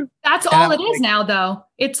 That's all it is now, though.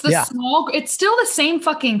 It's it's still the same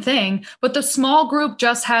fucking thing, but the small group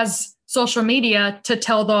just has social media to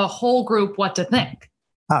tell the whole group what to think.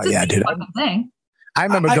 Oh, yeah, dude. Thing. I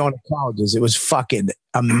remember going to colleges. It was fucking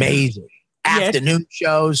amazing. Afternoon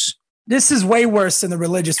shows. This is way worse than the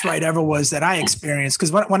religious right ever was that I experienced.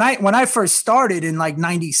 Because when I first started in like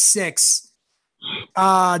 '96,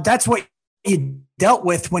 that's what you dealt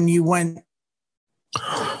with when you were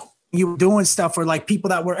doing stuff where like people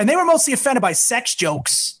that were, and they were mostly offended by sex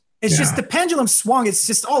jokes. It's just the pendulum swung. It's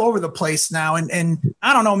just all over the place now. And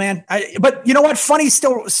I don't know, man. But you know what? Funny's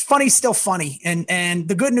still funny. And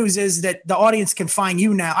the good news is that the audience can find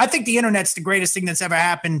you now. I think the internet's the greatest thing that's ever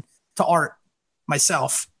happened to art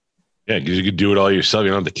myself. Yeah, because you could do it all yourself. You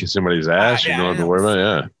don't have to kiss somebody's ass. You don't have to worry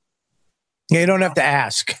about it. Yeah, you don't have to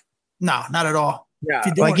ask. No, not at all. Yeah,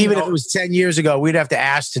 like even if it was 10 years ago, we'd have to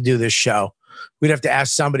ask to do this show. We'd have to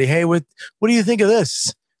ask somebody, hey, what do you think of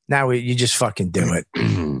this? Now you just fucking do it.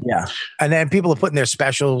 Yeah. And then people are putting their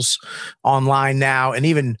specials online now. And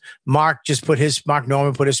even Mark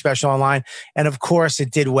Norman put his special online. And of course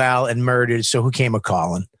it did well and murdered. So who came a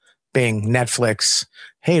calling? Bing, Netflix.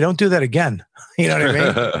 Hey, don't do that again. You know what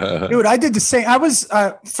I mean? Dude, I did the same. I was,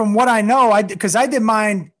 from what I know, because I did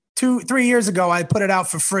mine 3 years ago. I put it out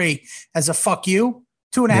for free as a fuck you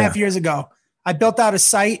 2.5 years ago. I built out a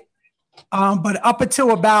site. But up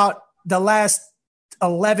until about the last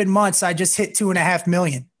 11 months, I just hit 2.5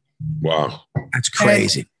 million. Wow. That's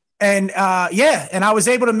crazy. And I was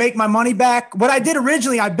able to make my money back. What I did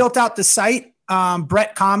originally, I built out the site,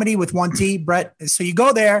 Brett Comedy with 1 T, Brett. So you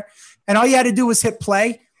go there and all you had to do was hit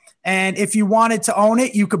play. And if you wanted to own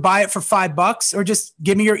it, you could buy it for $5 or just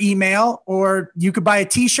give me your email, or you could buy a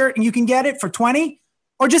t-shirt and you can get it for 20,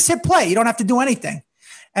 or just hit play. You don't have to do anything.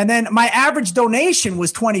 And then my average donation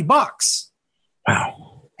was $20.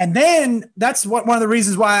 Wow. And then that's one of the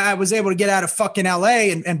reasons why I was able to get out of fucking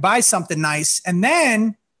LA and buy something nice. And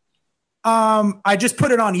then I just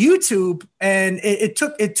put it on YouTube, and it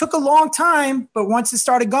took a long time, but once it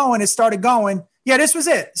started going. Yeah, this was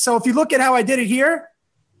it. So if you look at how I did it here,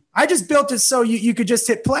 I just built it so you could just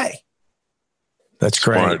hit play. That's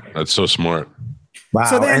great. Smart. That's so smart. Wow.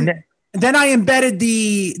 So then I embedded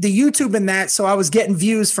the YouTube in that, so I was getting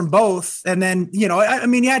views from both. And then, I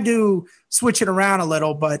mean, you had to switch it around a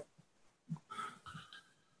little, but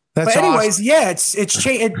anyways, awesome. Yeah, it's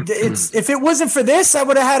if it wasn't for this, I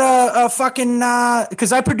would have had a fucking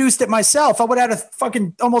because I produced it myself. I would have had a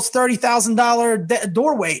fucking almost $30,000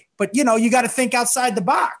 door wait. But you got to think outside the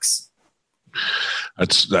box.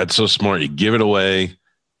 That's so smart. You give it away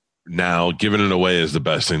now. Giving it away is the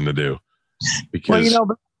best thing to do. Because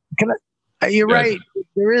you're right.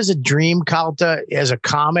 There is a dream, Calta, as a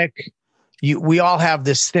comic. We all have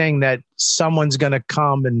this thing that someone's going to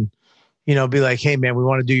come and, be like, hey, man, we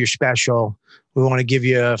want to do your special. We want to give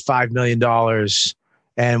you $5 million.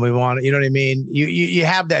 And we want, you know what I mean? You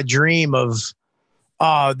have that dream of,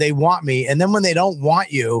 they want me. And then when they don't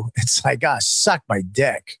want you, it's like, suck my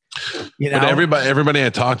dick. But everybody I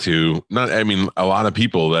talked to, a lot of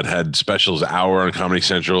people that had specials hour on Comedy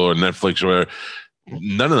Central or Netflix, where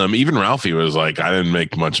none of them, even Ralphie was like, I didn't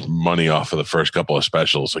make much money off of the first couple of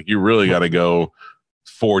specials. Like, you really got to go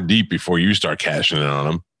 4 deep before you start cashing in on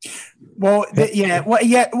them. Well,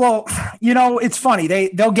 it's funny.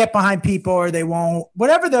 They'll get behind people or they won't.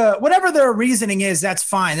 Whatever their reasoning is, that's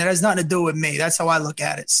fine. That has nothing to do with me. That's how I look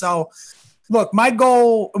at it. So, look, my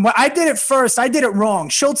goal. When I did it first, I did it wrong.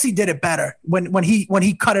 Schultz did it better when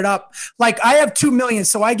he cut it up. Like, I have 2 million,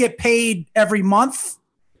 so I get paid every month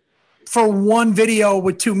for one video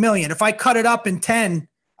with 2 million. If I cut it up in 10,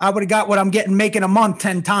 I would have got what I'm making a month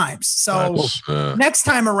 10 times. So next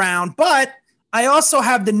time around, but I also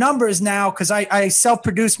have the numbers now because I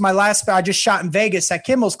self-produced my last I just shot in Vegas at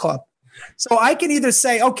Kimmel's Club. So I can either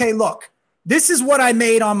say, okay, look, this is what I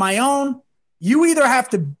made on my own. You either have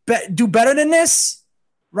to do better than this,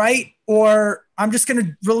 right? Or I'm just going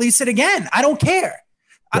to release it again. I don't care.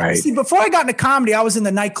 Right. See, before I got into comedy, I was in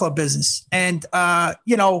the nightclub business. And,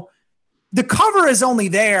 the cover is only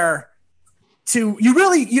there to,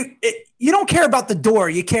 you don't care about the door.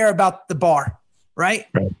 You care about the bar, right?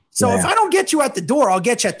 So if I don't get you at the door, I'll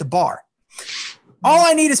get you at the bar. All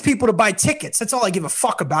I need is people to buy tickets. That's all I give a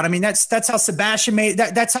fuck about. I mean, that's how Sebastian made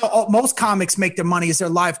that's how most comics make their money, is their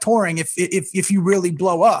live touring. If you really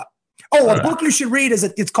blow up. A book you should read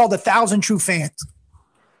it's called 1,000 True Fans.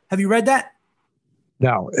 Have you read that?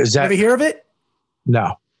 No. Is that? Ever hear of it?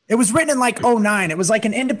 No. It was written in like 2009. It was like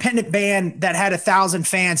an independent band that had 1,000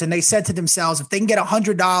 fans, and they said to themselves, if they can get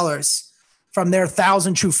 $100 from their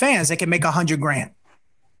 1,000 true fans, they can make $100,000.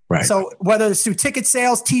 Right. So whether it's through ticket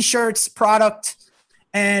sales, t-shirts, product,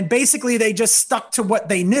 and basically they just stuck to what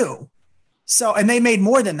they knew. So, and they made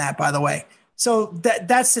more than that, by the way. So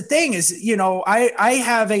that's the thing is, I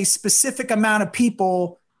have a specific amount of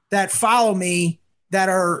people that follow me that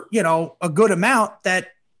are, a good amount that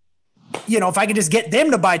if I could just get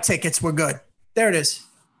them to buy tickets, we're good. There it is.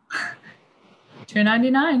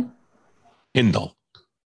 $2.99. Kindle.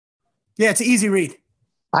 Yeah, it's an easy read.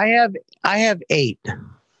 I have 8.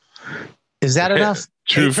 Is that enough?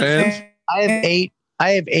 True 8 fans?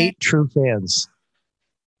 I have 8 true fans.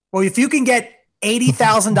 Well, if you can get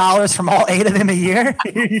 $80,000 from all 8 of them a year,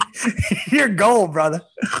 you're gold, brother.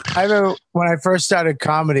 I remember when I first started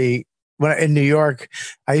comedy in New York,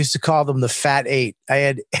 I used to call them the Fat 8. I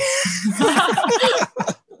had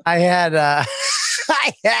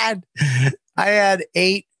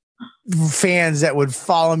 8 fans that would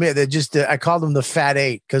follow me. I called them the Fat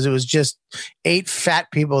 8 because it was just 8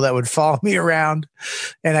 fat people that would follow me around,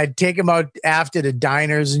 and I'd take them out after the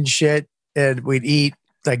diners and shit, and we'd eat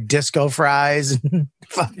like disco fries. And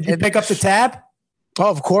Did you pick up the tab? Oh,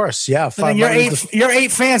 of course, yeah. So then your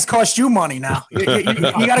 8 fans cost you money now. You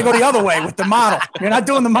got to go the other way with the model. You're not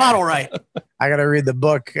doing the model right. I got to read the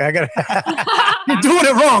book. You're doing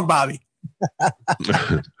it wrong, Bobby.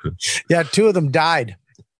 Yeah, 2 of them died.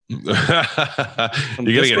 You're gonna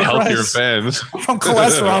get healthier fans from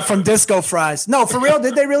cholesterol from disco fries. No, for real?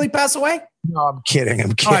 Did they really pass away? No, I'm kidding. All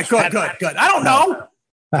right, good. I don't know.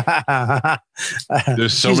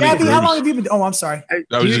 There's so many Abby, groups. how long have you been? Oh, I'm sorry.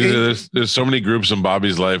 There's so many groups in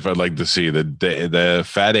Bobby's life I'd like to see. The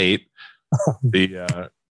Fat 8, the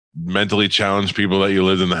mentally challenged people that you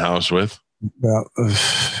lived in the house with. Well,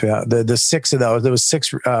 yeah, the 6 of those. There was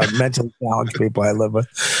 6 mentally challenged people I live with.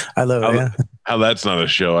 How that's not a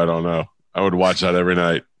show, I don't know. I would watch that every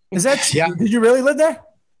night. Is that? Yeah. Did you really live there?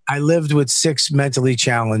 I lived with 6 mentally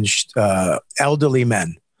challenged elderly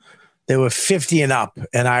men. They were 50 and up,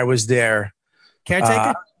 and I was their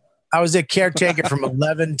caretaker. I was their caretaker from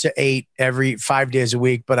 11 to 8 every 5 days a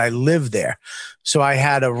week, but I lived there, so I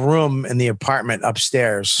had a room in the apartment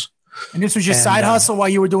upstairs. And this was your side hustle while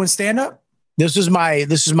you were doing stand up. This is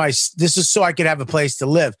so I could have a place to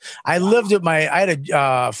live. I had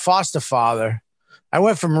a foster father. I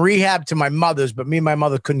went from rehab to my mother's, but me and my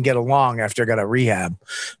mother couldn't get along after I got out of rehab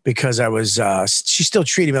because she still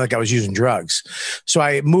treated me like I was using drugs. So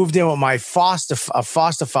I moved in with my foster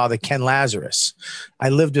father, Ken Lazarus. I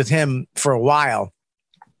lived with him for a while,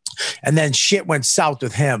 and then shit went south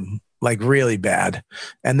with him, like really bad.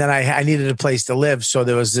 And then I needed a place to live. So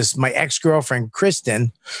there was my ex-girlfriend,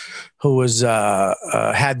 Kristen, who was,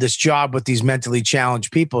 had this job with these mentally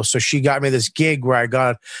challenged people. So she got me this gig where I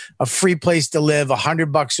got a free place to live,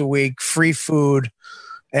 $100 a week, free food.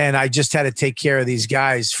 And I just had to take care of these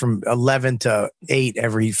guys from 11 to 8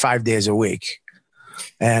 every 5 days a week.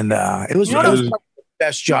 And it was the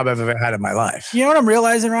best job I've ever had in my life. You know what I'm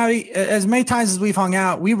realizing, Robbie? As many times as we've hung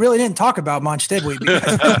out, we really didn't talk about much, did we? All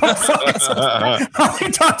we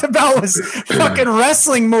talked about was fucking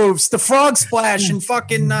wrestling moves, the frog splash, and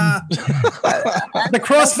fucking the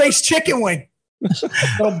cross-faced chicken wing.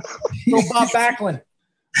 Little Bob Backlund.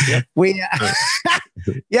 We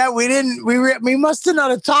must have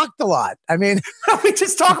not talked a lot. I mean, we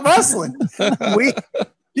just talk wrestling. You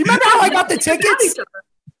remember how I got the tickets?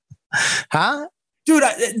 Huh? Dude,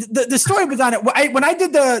 the story was on it. When I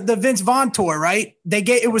did the Vince Vaughn tour, right?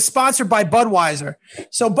 It was sponsored by Budweiser.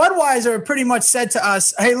 So Budweiser pretty much said to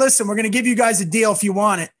us, "Hey, listen, we're going to give you guys a deal if you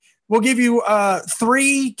want it. We'll give you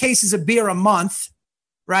 3 cases of beer a month,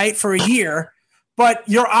 right, for a year, but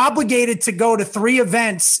you're obligated to go to 3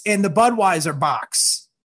 events in the Budweiser box."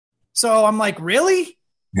 So I'm like, really?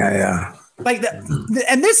 Yeah. Like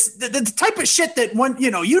the type of shit that once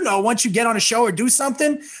you get on a show or do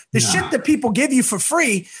something, shit that people give you for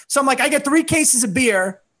free. So I'm like, I get 3 cases of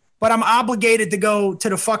beer, but I'm obligated to go to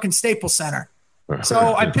the fucking Staples Center.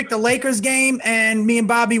 So I picked the Lakers game, and me and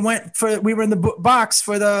Bobby we were in the box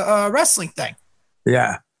for the wrestling thing.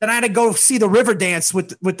 Yeah. Then I had to go see the river dance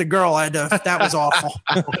with the girl. That was awful.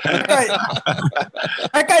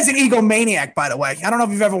 That guy's an egomaniac, by the way. I don't know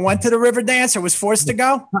if you've ever went to the river dance or was forced to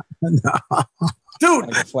go. No. Dude,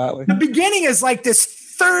 the beginning is like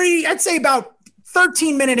this I'd say about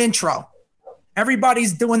 13-minute intro.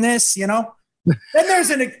 Everybody's doing this, Then there's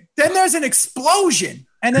an explosion,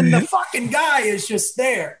 and then the fucking guy is just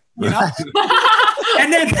there, and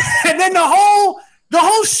then the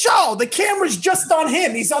whole show, the camera's just on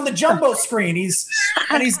him. He's on the jumbo screen.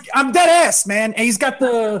 I'm dead ass, man. And he's got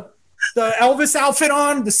the Elvis outfit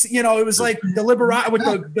on. It was like the Liberace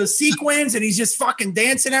with the sequins, and he's just fucking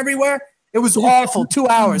dancing everywhere. It was awful. 2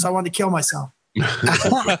 hours. I wanted to kill myself.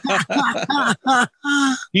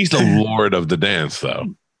 He's the lord of the dance,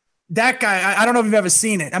 though. That guy, I don't know if you've ever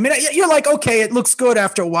seen it. I mean, you're like, okay, it looks good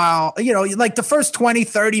after a while. Like the first 20,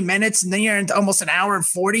 30 minutes, and then you're into almost an hour and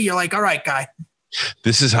 40. You're like, all right, guy.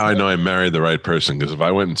 This is how I know I married the right person. Because if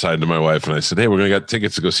I went inside to my wife and I said, "Hey, we're gonna get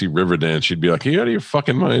tickets to go see Riverdance," she'd be like, "Are you out of your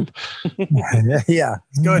fucking mind?" Yeah.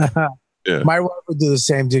 Good. Yeah. My wife would do the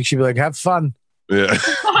same thing. She'd be like, "Have fun." Yeah.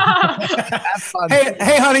 Have fun.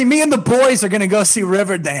 Hey, honey, me and the boys are gonna go see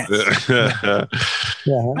Riverdance.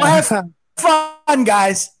 Yeah. Have fun,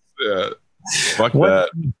 guys. Yeah. Fuck What-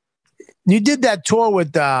 that. You did that tour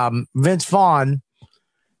with Vince Vaughn.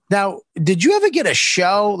 Now, did you ever get a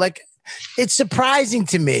show? Like, it's surprising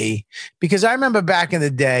to me because I remember back in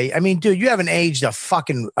the day. I mean, dude, you haven't aged a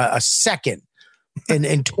fucking a second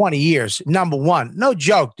in 20 years. Number one, no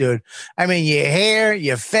joke, dude. I mean, your hair,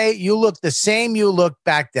 your face, you look the same you looked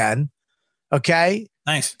back then. Okay,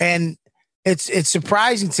 Nice. and it's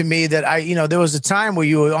surprising to me that there was a time where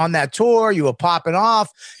you were on that tour, you were popping off,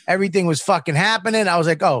 everything was fucking happening. I was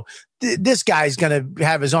like, oh, this guy's gonna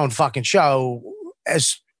have his own fucking show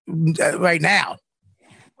right now.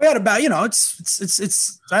 We had about,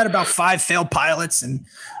 it's I had about 5 failed pilots, and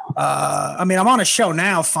I mean, I'm on a show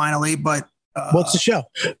now finally, but What's the show?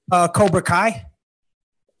 Cobra Kai,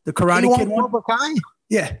 the Karate You Kid on one. Cobra Kai?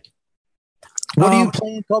 Yeah, What are you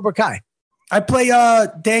playing in Cobra Kai? I play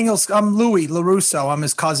Daniel's. I'm Louis LaRusso. I'm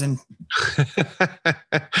his cousin.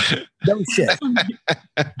 No shit.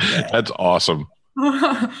 That's awesome.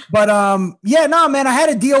 But yeah, no, man, I had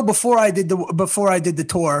a deal before I did the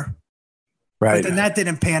tour. Right. But then that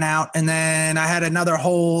didn't pan out. And then I had another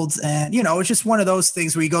hold. And, it's just one of those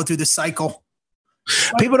things where you go through the cycle.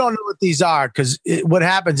 People don't know what these are because what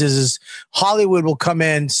happens is Hollywood will come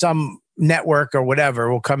in, some network or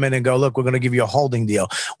whatever will come in and go, look, we're going to give you a holding deal,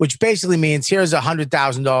 which basically means here's $100,000,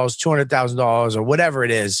 $200,000 or whatever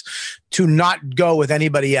it is to not go with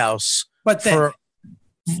anybody else. But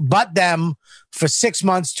them for 6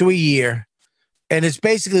 months to a year. And it's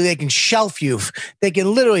basically they can shelf you. They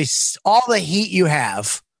can literally, all the heat you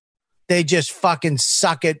have, they just fucking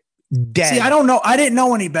suck it dead. See, I don't know. I didn't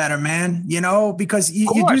know any better, man, because you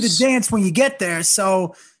do the dance when you get there.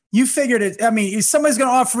 So you figured it. I mean, if somebody's going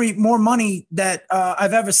to offer me more money that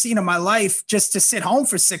I've ever seen in my life just to sit home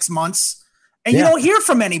for 6 months and you don't hear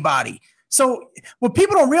from anybody. So what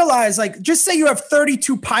people don't realize, like, just say you have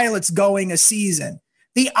 32 pilots going a season,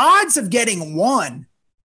 the odds of getting one,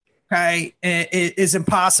 okay, is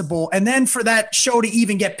impossible. And then for that show to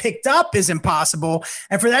even get picked up is impossible.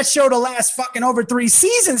 And for that show to last fucking over 3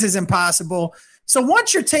 seasons is impossible. So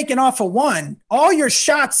once you're taken off of one, all your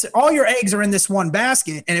shots, all your eggs are in this one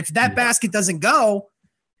basket. And if that basket doesn't go,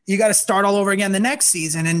 you got to start all over again the next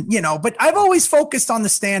season. And, but I've always focused on the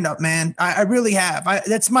stand-up, man. I really have.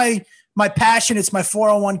 That's my passion. It's my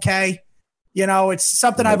 401k. It's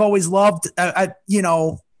something I've always loved.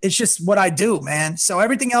 It's just what I do, man. So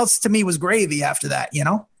everything else to me was gravy after that,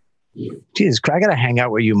 Jesus Christ, I got to hang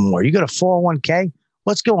out with you more. You got a 401k?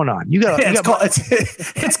 What's going on?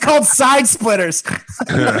 It's called Side Splitters.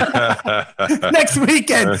 Next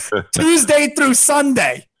weekend, Tuesday through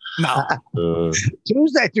Sunday. No.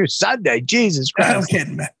 Tuesday through Sunday. Jesus Christ. I'm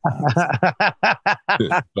kidding, man.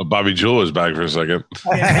 Bobby Jewell was back for a second.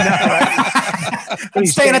 I'm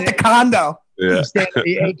staying at the condo. Yeah.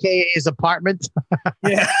 AKA his apartment.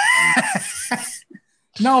 Yeah.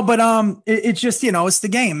 No, but it's just, it's the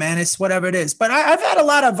game, man. It's whatever it is. But I've had a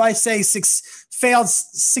lot of,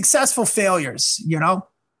 successful failures,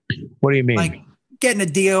 What do you mean? Like getting a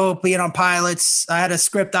deal, being on pilots. I had a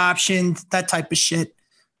script option, that type of shit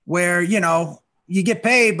where, you get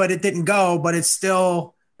paid, but it didn't go, but it's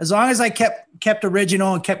still, as long as I kept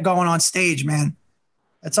original and kept going on stage, man,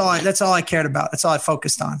 that's all I cared about. That's all I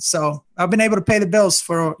focused on. So I've been able to pay the bills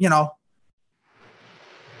for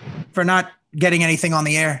not getting anything on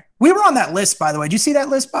the air. We were on that list, by the way. Did you see that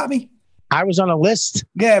list, Bobby? I was on a list.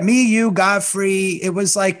 Yeah, me, you, Godfrey. It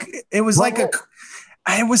was like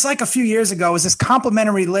a few years ago. It was this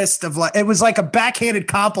complimentary list of it was like a backhanded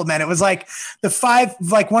compliment. It was like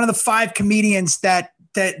one of the 5 comedians that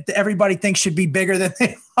everybody thinks should be bigger than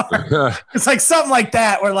they are. It's like something like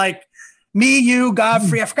that, where like me, you,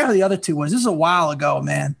 Godfrey. I forgot who the other 2 was. This is a while ago,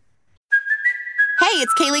 man. Hey,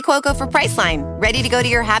 it's Kaylee Cuoco for Priceline. Ready to go to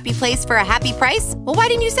your happy place for a happy price? Well, why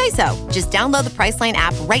didn't you say so? Just download the Priceline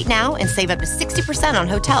app right now and save up to 60% on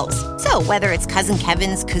hotels. So whether it's Cousin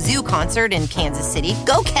Kevin's Kazoo Concert in Kansas City,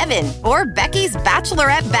 go Kevin, or Becky's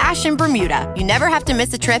Bachelorette Bash in Bermuda, you never have to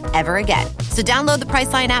miss a trip ever again. So download the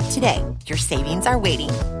Priceline app today. Your savings are waiting.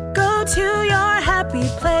 Go to your happy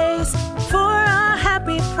place for a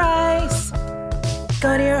happy price.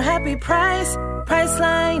 Go to your happy price,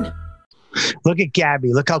 Priceline. Look at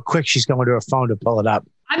Gabby. Look how quick she's going to her phone to pull it up.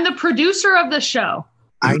 I'm the producer of the show.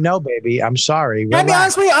 I know, baby. I'm sorry. Can I be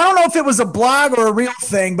honest with you? I don't know if it was a blog or a real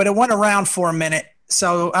thing, but it went around for a minute.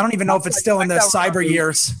 So I don't even know if it's still in the cyber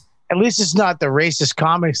years. At least it's not the racist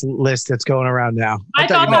comics list that's going around now. I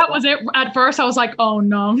thought that was it at first. I was like, oh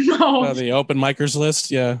no. The open micers list.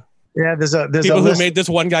 Yeah. Yeah. There's people a who list. made this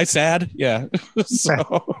one guy sad. Yeah.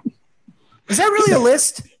 So. Is that really a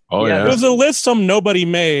list? Oh yeah. There's a list some nobody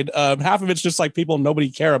made. Half of it's just like people nobody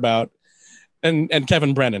care about. And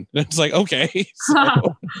Kevin Brennan. It's like, okay.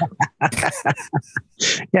 So.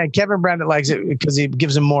 Yeah, Kevin Brennan likes it because he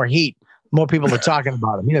gives him more heat. More people are talking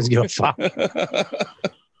about him. He doesn't give a fuck.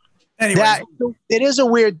 Anyway, it is a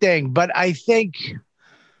weird thing, but I think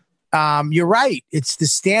you're right. It's the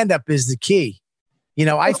stand-up is the key. You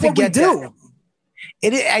know, I forget that.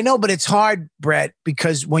 I know, but it's hard, Brett,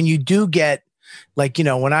 because when you do get like, you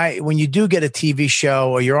know, when you do get a TV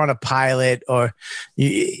show or you're on a pilot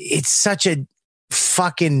it's such a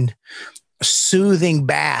fucking soothing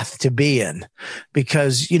bath to be in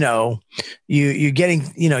because, you know, you're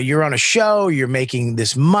getting, you know, you're on a show, you're making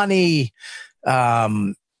this money.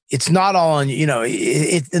 It's not all on, you know,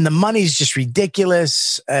 and the money's just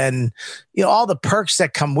ridiculous. And, you know, all the perks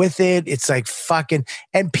that come with it, it's like fucking,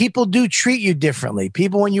 and people do treat you differently.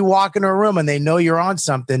 People, when you walk into a room and they know you're on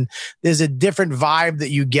something, there's a different vibe that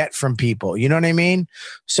you get from people. You know what I mean?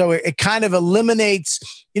 So it kind of eliminates,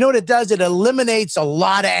 you know what it does? It eliminates a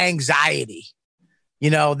lot of anxiety. You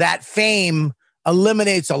know, that fame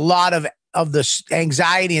eliminates a lot of the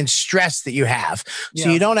anxiety and stress that you have. So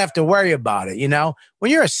you don't have to worry about it. You know, when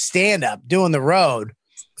you're a stand-up doing the road,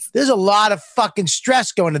 there's a lot of fucking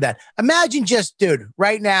stress going to that. Imagine just, dude,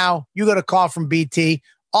 right now, you got a call from BT.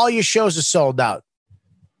 All your shows are sold out.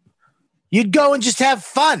 You'd go and just have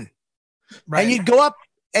fun. Right. And you'd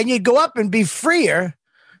go up and be freer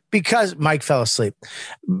because Mike fell asleep.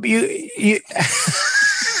 You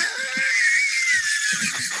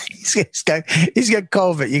He's got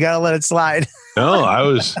COVID. You got to let it slide. No, I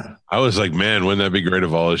was like, man, wouldn't that be great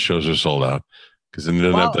if all his shows are sold out? Because then you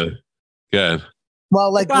don't have to. Yeah.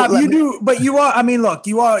 Well, like Bob, you do, but you are. I mean, look,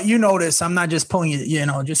 you are. You know this. I'm not just pulling you. You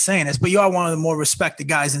know, just saying this. But you are one of the more respected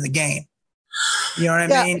guys in the game. You know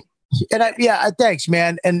what I mean? And thanks,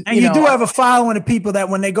 man. And you do have a following of people that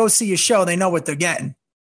when they go see your show, they know what they're getting.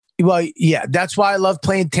 Well, yeah, that's why I love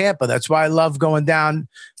playing Tampa. That's why I love going down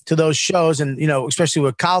to those shows. And, you know, especially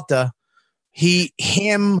with Calta, you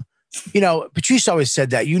know, Patrice always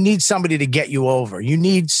said that you need somebody to get you over. You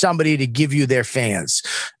need somebody to give you their fans.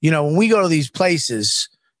 You know, when we go to these places,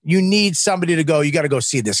 you need somebody to go, you got to go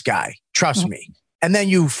see this guy. Trust me. And then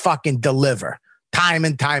you fucking deliver time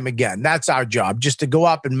and time again. That's our job, just to go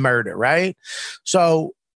up and murder. Right.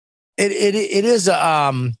 So it is,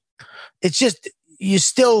 it's just, you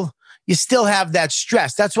still have that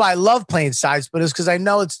stress. That's why I love playing sides, but it's because I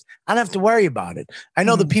know I don't have to worry about it. I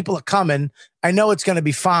know the people are coming. I know it's going to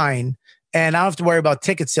be fine. And I don't have to worry about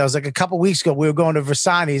ticket sales. Like a couple of weeks ago, we were going to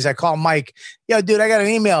Versailles. I called Mike. Yo, dude, I got an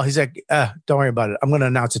email. He's like, don't worry about it. I'm going to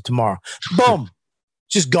announce it tomorrow. Boom.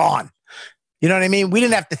 Just gone. You know what I mean? We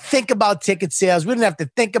didn't have to think about ticket sales. We didn't have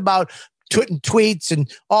to think about tweets and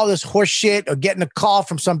all this horse shit or getting a call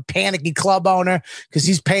from some panicky club owner because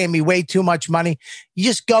he's paying me way too much money. You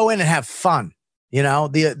just go in and have fun. You know,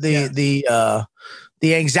 the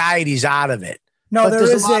anxiety's out of it. No, but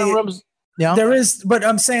there is, but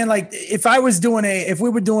I'm saying like if we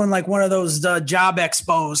were doing like one of those job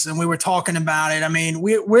expos and we were talking about it, I mean,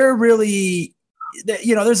 we're really,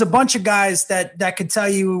 you know, there's a bunch of guys that could tell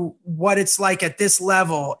you what it's like at this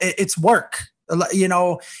level. It's work. You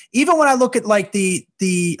know, even when I look at like a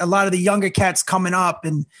lot of the younger cats coming up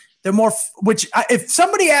and they're more, if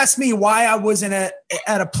somebody asked me why I was at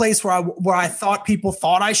a place where I thought people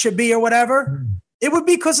thought I should be or whatever, it would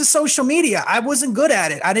be because of social media. I wasn't good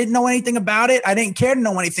at it. I didn't know anything about it. I didn't care to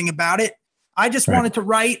know anything about it. I just wanted to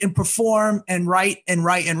write and perform and write and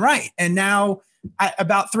write and write. And now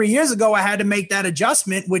about 3 years ago, I had to make that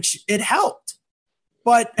adjustment, which it helped.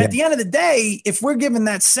 But at the end of the day, if we're giving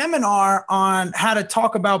that seminar on how to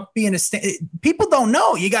talk about being people don't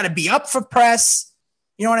know. You got to be up for press.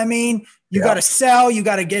 You know what I mean? You got to sell. You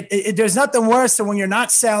got to get there's nothing worse than when you're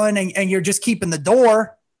not selling and you're just keeping the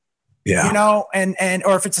door. Yeah. You know, and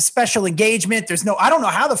or if it's a special engagement, I don't know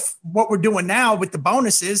how what we're doing now with the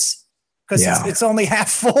bonuses because it's only half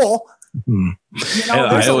full. You know,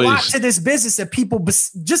 there's a lot to this business that people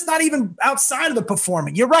just not even outside of the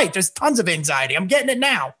performing. You're right. There's tons of anxiety. I'm getting it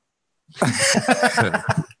now.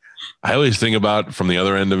 I always think about from the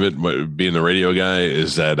other end of it, being the radio guy,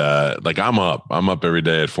 is that like I'm up every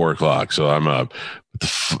day at 4:00. So I'm up.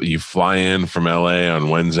 You fly in from LA on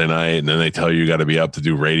Wednesday night and then they tell you got to be up to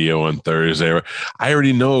do radio on Thursday. I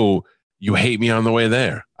already know you hate me on the way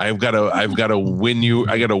there. I've got to win you.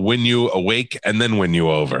 I got to win you awake and then win you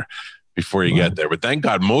over. before you get there. But thank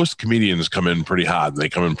God most comedians come in pretty hot and they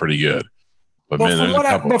come in pretty good. But man, there's a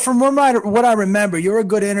couple. But from what I remember, you're a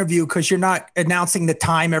good interview because you're not announcing the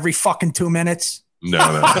time every fucking 2 minutes. No.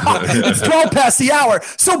 It's 12 past the hour.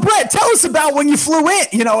 So Brett, tell us about when you flew in.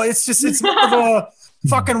 You know, it's more of a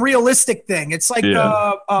fucking realistic thing. It's like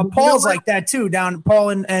Paul's like that too, down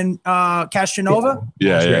Paul and Castanova.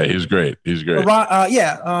 Yeah, he's great. Paul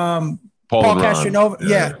Castanova.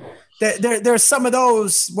 Yeah. There's some of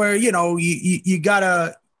those where, you know, you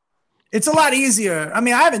gotta, it's a lot easier. I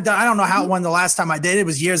mean, I don't know when the last time I did it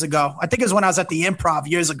was years ago. I think it was when I was at the Improv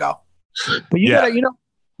years ago. But you gotta, you know,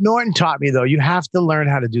 Norton taught me though, you have to learn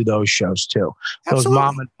how to do those shows too. Those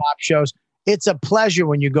mom and pop shows. It's a pleasure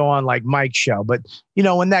when you go on like Mike's show. But you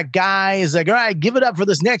know, when that guy is like, all right, give it up for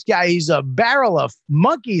this next guy. He's a barrel of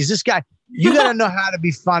monkeys. This guy, you got to know how to be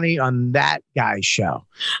funny on that guy's show.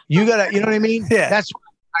 You got to, you know what I mean? Yeah. That's why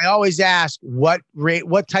I always ask what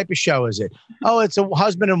type of show is it? Oh, it's a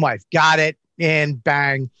husband and wife. Got it. And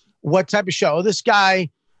bang. What type of show? Oh, this guy,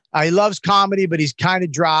 he loves comedy, but he's kind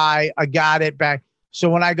of dry. I got it. Bang. So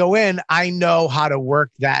when I go in, I know how to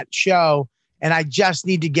work that show, and I just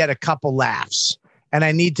need to get a couple laughs, and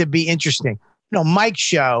I need to be interesting. You know, Mike's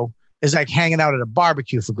show is like hanging out at a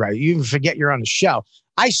barbecue for Christ. You even forget you're on the show.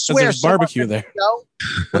 I swear, there's barbecue there.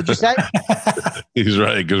 What'd you say? He's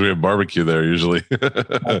right, because we have barbecue there usually.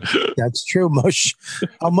 That's true. Mush.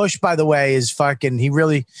 Mush, by the way, is fucking. He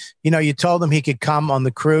really, you know, you told him he could come on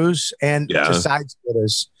the cruise and to Side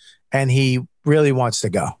Splitters, and he really wants to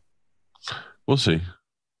go. We'll see.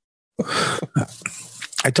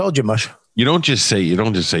 I told you, Mush. You don't just say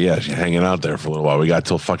yes. You're hanging out there for a little while. We got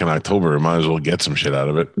till fucking October. Might as well get some shit out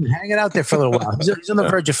of it. Hanging out there for a little while. He's on the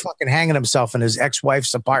verge of fucking hanging himself in his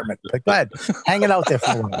ex-wife's apartment. But go ahead, hanging out there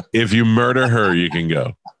for a while. If you murder her, you can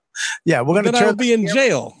go. Yeah, we're gonna then I'll be in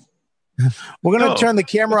jail. We're gonna turn the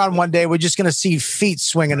camera on one day. We're just gonna see feet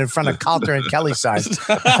swinging in front of Calter and Kelly's side.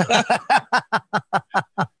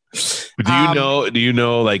 Do you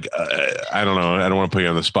know, like, I don't know. I don't want to put you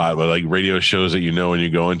on the spot, but like radio shows that you know when you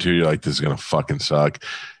go into, you're like, this is going to fucking suck.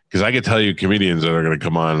 Because I could tell you comedians that are going to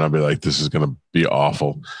come on and I'll be like, this is going to be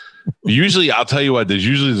awful. Usually, I'll tell you what,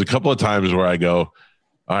 there's a couple of times where I go,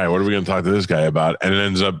 all right, what are we going to talk to this guy about? And it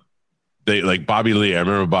ends up, like Bobby Lee. I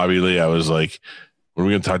remember Bobby Lee. I was like, what are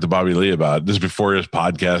we going to talk to Bobby Lee about? This is before his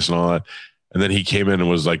podcast and all that. And then he came in and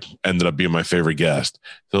was like, ended up being my favorite guest.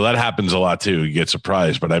 So that happens a lot too. You get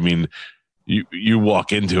surprised. But I mean, you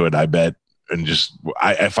walk into it, I bet. And just,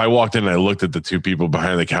 if I walked in and I looked at the two people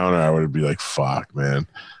behind the counter, I would be like, fuck, man.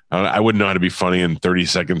 I wouldn't know how to be funny in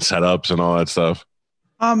 30-second setups and all that stuff.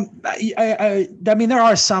 I mean, there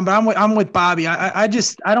are some, but I'm with Bobby. I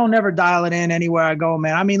don't never dial it in anywhere I go,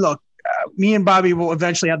 man. I mean, look, me and Bobby will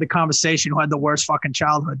eventually have the conversation who had the worst fucking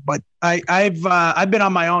childhood, but I've been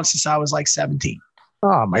on my own since I was like 17.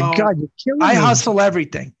 Oh my God, you're killing me. I hustle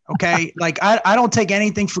everything. Okay. Like I don't take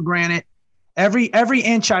anything for granted. Every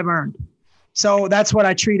inch I've earned. So that's what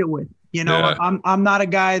I treat it with. You know, yeah. I'm not a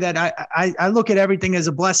guy that I look at everything as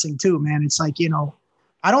a blessing too, man. It's like, you know,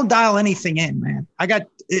 I don't dial anything in, man.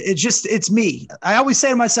 It's me. I always say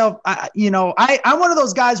to myself, I'm one of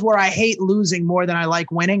those guys where I hate losing more than I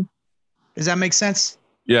like winning. Does that make sense?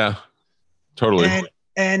 Yeah, totally.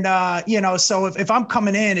 And so if I'm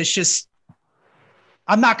coming in, it's just,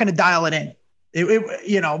 I'm not going to dial it in.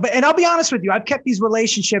 And I'll be honest with you, I've kept these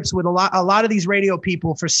relationships with a lot of these radio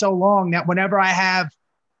people for so long that whenever I have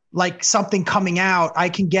like something coming out, I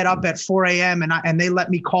can get up at 4 a.m. and they let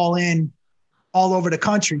me call in all over the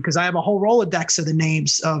country because I have a whole Rolodex of the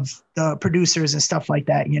names of the producers and stuff like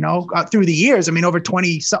that, through the years. I mean, over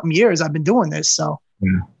 20 something years I've been doing this. So,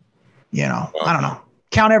 I don't know,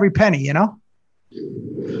 count every penny,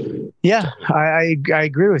 Yeah, I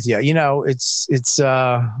agree with you.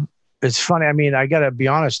 It's funny. I mean, I got to be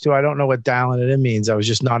honest too. I don't know what dialing it in means. I was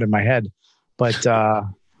just not in my head, but I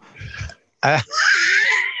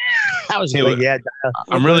was like, yeah.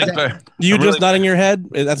 I'm really glad. Not in your head?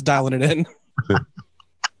 That's dialing it in.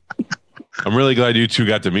 I'm really glad you two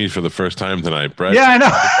got to meet for the first time tonight, Brett. Yeah, I know.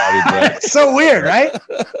 It's so weird, right?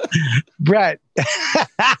 Brett,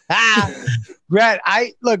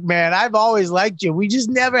 look, man, I've always liked you. We just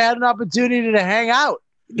never had an opportunity to hang out.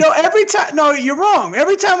 No, you're wrong.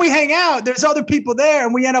 Every time we hang out, there's other people there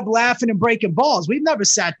and we end up laughing and breaking balls. We've never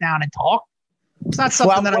sat down and talked. It's not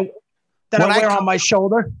something I wear on my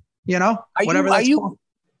shoulder,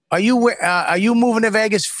 Are you moving to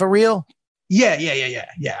Vegas for real? Yeah.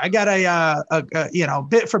 I got a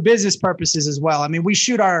bit for business purposes as well. I mean, we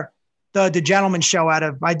shoot the Gentleman Show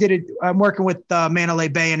I'm working with Mandalay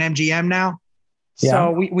Bay and MGM now. Yeah.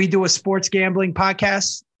 So we do a sports gambling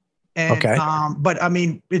podcast. And, Okay. But I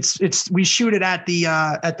mean, we shoot it at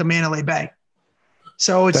the Mandalay Bay.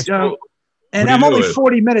 So it's, That's cool. and Who do I'm you do only it?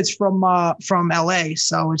 40 minutes from LA.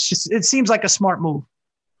 So it seems like a smart move.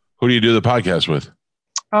 Who do you do the podcast with?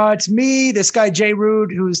 It's me, this guy, Jay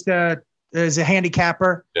Rude, who's is a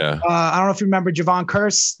handicapper. Yeah. I don't know if you remember Javon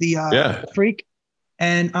Curse, the freak,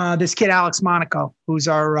 and this kid, Alex Monaco, who's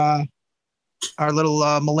our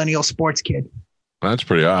little millennial sports kid. That's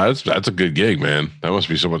pretty. That's a good gig, man. That must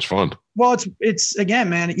be so much fun. Well, it's again,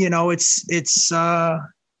 man. You know,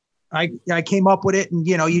 I came up with it, and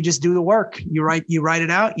you know, you just do the work. You write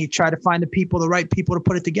it out. You try to find the right people to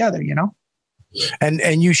put it together. You know,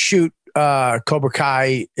 And you shoot Cobra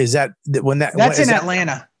Kai. Is that when that's in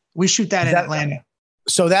Atlanta? We shoot that in Atlanta.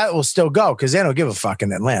 So that will still go because they don't give a fuck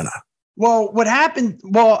in Atlanta. Well, what happened?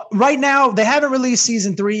 Well, right now they haven't released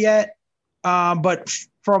season 3 yet, but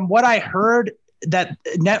from what I heard, that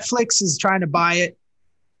Netflix is trying to buy it.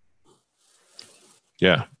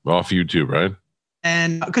 Yeah, off YouTube, right?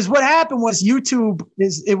 And because what happened was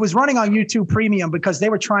it was running on YouTube Premium because they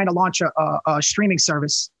were trying to launch a streaming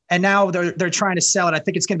service, and now they're trying to sell it. I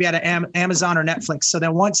think it's going to be at Amazon or Netflix. So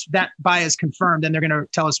then once that buy is confirmed, then they're going to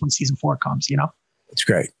tell us when season 4 comes. You know, It's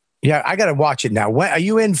great. Yeah, I got to watch it now. When are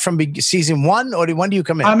you in from season 1, or when do you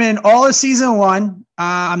come in? I'm in all of season 1.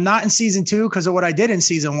 I'm not in season 2 because of what I did in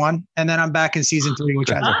season 1, and then I'm back in season 3, which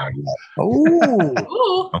hasn't heard yet.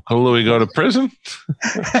 Oh, Ooh. Will we go to prison?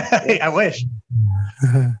 I wish.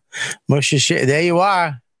 mushy shit. There you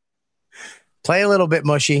are. Play a little bit,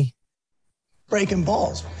 Mushy. Breaking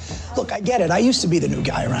balls. Look, I get it. I used to be the new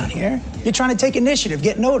guy around here. You're trying to take initiative,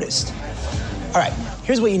 get noticed. All right,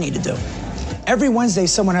 here's what you need to do. Every Wednesday,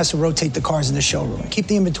 someone has to rotate the cars in the showroom and keep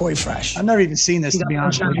the inventory fresh. I've never even seen this, to be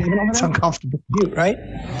honest with you. It's uncomfortable. You, right?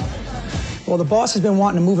 Well, the boss has been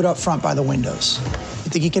wanting to move it up front by the windows.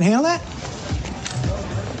 You think you can handle that?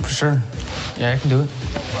 For sure. Yeah, I can do it.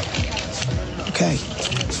 Okay.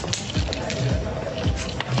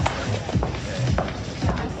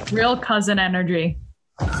 Real cousin energy.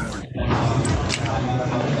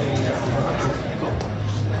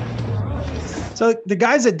 So the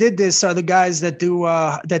guys that did this are the guys that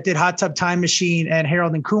did Hot Tub Time Machine and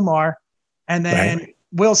Harold and Kumar, and then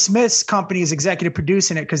Will Smith's company is executive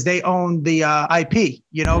producing it because they own the IP.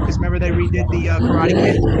 You know, because remember they redid the Karate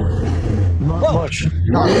Kid. Mush.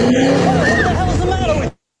 What the hell is the matter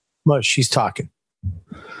with Mush, he's talking.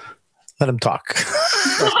 Let him talk.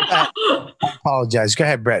 I apologize. Go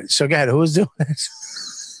ahead, Brett. So go ahead. Who's doing this?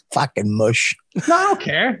 Fucking Mush. No, I don't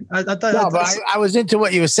care. I thought No, but I was into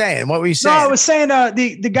what you were saying. What were you saying? No, I was saying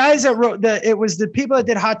the guys that wrote it was the people that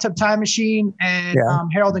did Hot Tub Time Machine and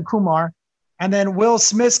Harold and Kumar, and then Will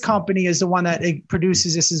Smith's company is the one that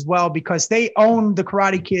produces this as well because they own the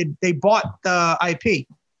Karate Kid. They bought the IP,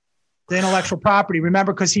 the intellectual property.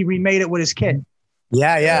 Remember, because he remade it with his kid.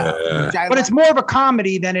 Yeah. But it's more of a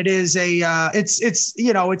comedy than it is a.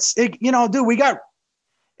 Dude, we got.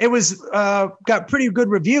 It was got pretty good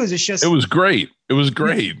reviews. It's just It was great. It was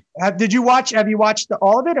great. Have you watched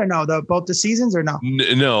all of it or no? Both the seasons or no?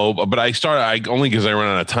 No, but I started only because I ran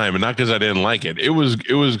out of time and not because I didn't like it. It was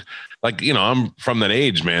like, you know, I'm from that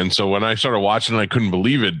age, man. So when I started watching, I couldn't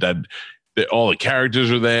believe it that all the characters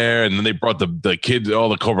were there, and then they brought the kids, all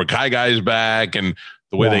the Cobra Kai guys back, and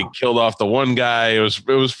the way they killed off the one guy, it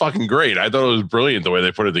was fucking great. I thought it was brilliant the way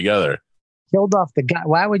they put it together. Killed off the guy.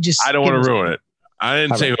 Why would you? I don't want to ruin it. I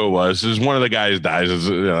didn't say who it was. It's one of the guys dies.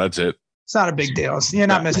 That's it. It's not a big deal. You're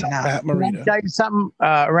not missing out. Pat Can I Morita. tell you something?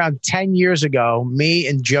 Around 10 years ago, me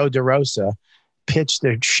and Joe DeRosa pitched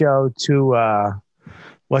the show to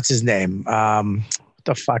what's his name? What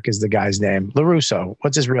the fuck is the guy's name? LaRusso.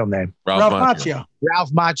 What's his real name? Ralph Macchio.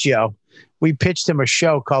 Ralph Macchio. We pitched him a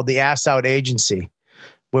show called The Ass Out Agency,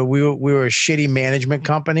 where we were a shitty management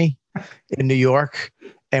company in New York,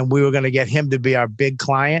 and we were going to get him to be our big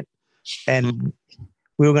client, and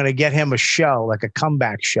we were going to get him a show, like a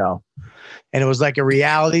comeback show, and it was like a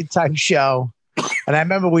reality type show. And I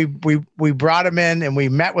remember we brought him in and we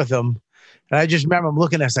met with him, and I just remember him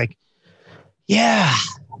looking at us like, yeah.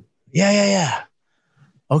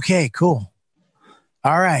 Okay, cool.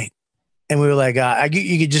 All right. And we were like,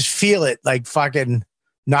 you could just feel it, like fucking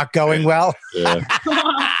not going well. Yeah.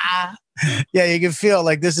 Yeah, you can feel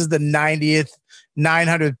like this is the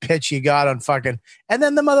 900th pitch you got on fucking, and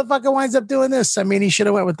then the motherfucker winds up doing this. I mean, he should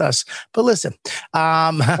have went with us. But listen,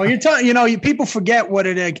 well, you're telling, people forget what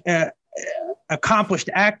an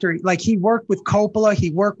accomplished actor. Like he worked with Coppola,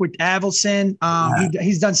 he worked with Avildsen.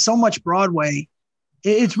 He's done so much Broadway.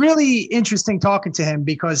 It's really interesting talking to him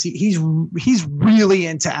because he's really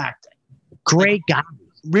into acting. Great guy.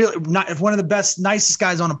 really not one of the best, nicest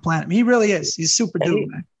guys on the planet. He really is. He's super dude,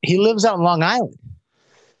 man. He lives out in Long Island.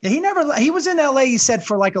 Yeah, he was in LA, he said,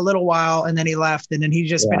 for like a little while, and then he left, and then he's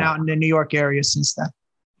just been out in the New York area since then.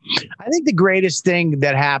 I think the greatest thing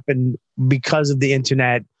that happened because of the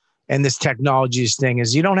internet and this technologies thing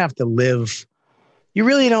is you don't have to live. You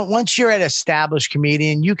really don't. Once you're an established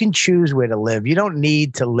comedian, you can choose where to live. You don't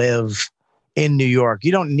need to live in New York.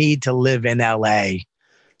 You don't need to live in LA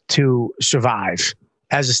to survive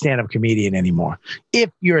as a stand-up comedian anymore. If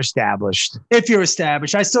you're established.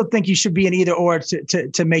 I still think you should be an either or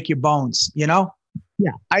to make your bones, you know?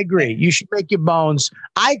 Yeah, I agree. You should make your bones.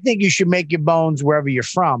 I think you should make your bones wherever you're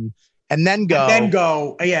from and then go.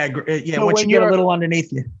 Yeah. So once you get a little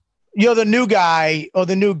underneath you. You're the new guy or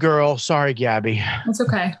the new girl. Sorry, Gabby. It's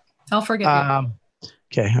okay. I'll forgive you.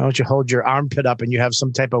 Okay. Why don't you hold your armpit up and you have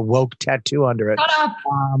some type of woke tattoo under it? Shut up.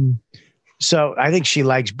 So I think she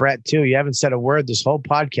likes Brett too. You haven't said a word this whole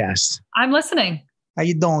podcast. I'm listening. How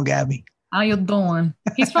you doing, Gabby? How you doing?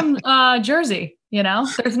 He's from Jersey, you know?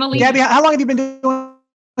 There's an elite. Gabby, how long have you been doing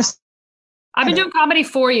this? I've been doing comedy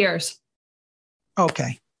 4 years.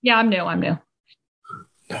 Okay. Yeah, I'm new.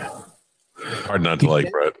 Hard not to like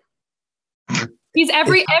Brett. He's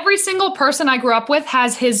every single person I grew up with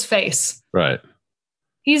has his face. Right.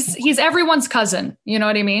 He's everyone's cousin. You know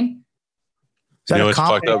what I mean? You know, it's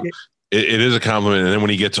fucked up. It is a compliment. And then when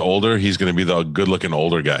he gets older, he's going to be the good looking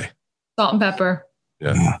older guy. Salt and pepper.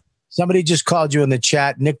 Yeah. Somebody just called you in the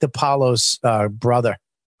chat, Nick DiPaolo's brother.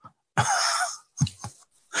 I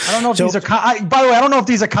don't know if these are, by the way, I don't know if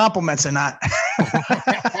these are compliments or not.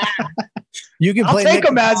 You can play take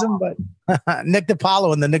them as them, but Nick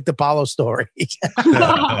DiPaolo in the Nick DiPaolo story.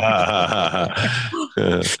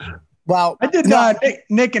 Well, I did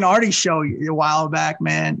Nick and Artie show a while back,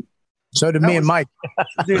 man. So did me and Mike.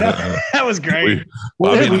 Dude, that was great.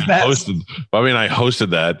 Bobby and I hosted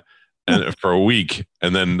that and for a week,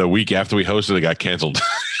 and then the week after we hosted, it got canceled.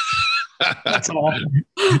 That's all.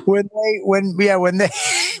 When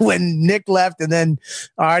Nick left and then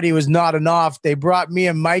Artie was nodding off, they brought me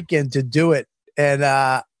and Mike in to do it, and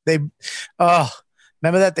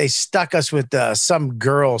remember that they stuck us with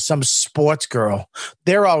some sports girl.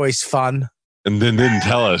 They're always fun. And then didn't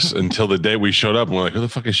tell us until the day we showed up. And we're like, who the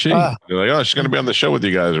fuck is she? They're like, oh, she's going to be on the show with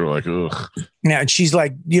you guys. And we're like, ugh. Yeah, and she's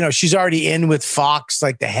like, she's already in with Fox,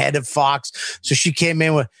 like the head of Fox. So she came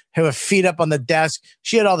in with her feet up on the desk.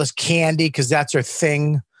 She had all this candy because that's her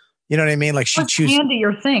thing. You know what I mean? Like she chooses candy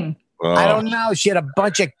your thing. Oh. I don't know. She had a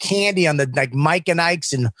bunch of candy on the like Mike and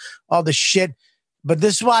Ike's and all the shit. But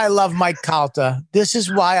this is why I love Mike Calta. This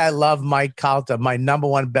is why I love Mike Calta, my number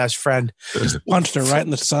one best friend. Just punched her right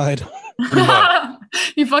in the side.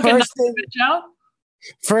 You fucking bitch out.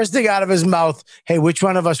 First thing out of his mouth, hey, which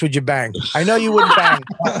one of us would you bang? I know you wouldn't bang,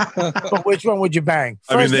 but which one would you bang?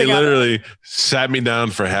 First they literally sat me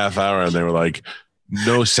down for a half hour and they were like,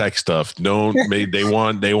 no sex stuff. They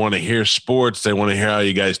want to hear sports. They want to hear how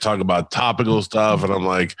you guys talk about topical stuff. And I'm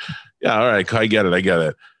like, yeah, all right, I get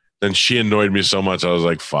it. Then she annoyed me so much. I was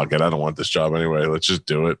like, fuck it. I don't want this job anyway. Let's just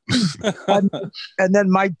do it. and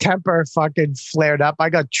then my temper fucking flared up.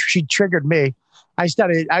 She triggered me. I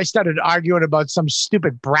started arguing about some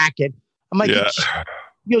stupid bracket. I'm like, he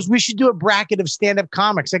goes, we should do a bracket of stand-up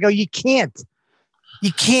comics. I go, you can't.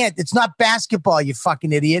 It's not basketball, you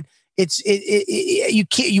fucking idiot. You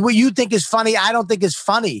can't. What you think is funny, I don't think is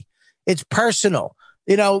funny. It's personal.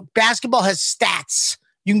 Basketball has stats.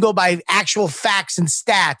 You can go by actual facts and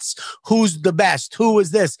stats. Who's the best? Who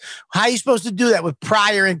is this? How are you supposed to do that with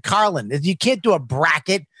Pryor and Carlin? You can't do a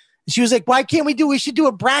bracket. She was like, why can't we should do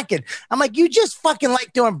a bracket. I'm like, you just fucking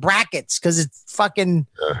like doing brackets because it's fucking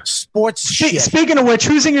sports shit. Speaking of which,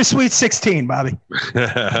 who's in your Sweet 16, Bobby?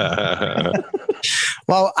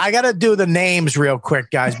 Well, I got to do the names real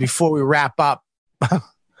quick, guys, before we wrap up.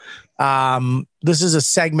 This is a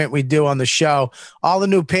segment we do on the show. All the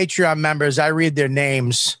new Patreon members, I read their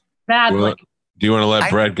names. Badly. Do you want to let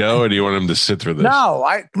Brett go, or do you want him to sit through this? No,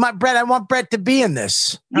 I want Brett to be in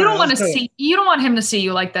this. You don't want him to see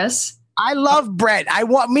you like this. I love Brett.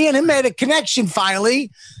 Me and him had a connection finally.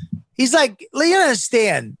 He's like, you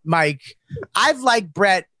understand, Mike. I've liked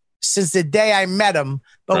Brett since the day I met him,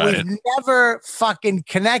 but we've never fucking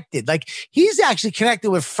connected. Like, he's actually connected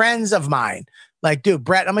with friends of mine. Like, dude,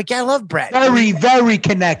 Brett. I'm like, yeah, I love Brett. Very, very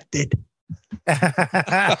connected.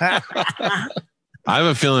 I have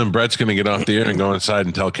a feeling Brett's going to get off the air and go inside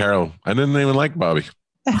and tell Carol, I didn't even like Bobby.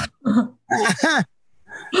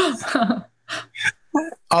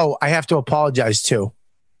 Oh, I have to apologize too.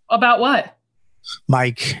 About what?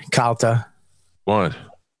 Mike Calta.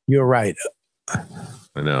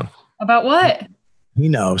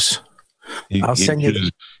 I'll send you.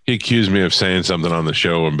 He accused me of saying something on the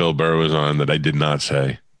show when Bill Burr was on that I did not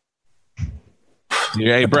say.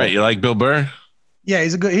 Hey, Brett, you like Bill Burr? Yeah,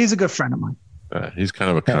 he's a good friend of mine. He's kind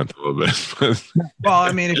of a cunt a little bit. Well,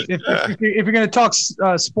 I mean, if you're going to talk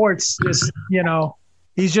sports, just,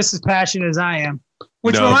 he's just as passionate as I am.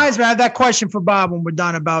 Which reminds me, I have that question for Bob when we're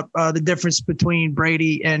done about the difference between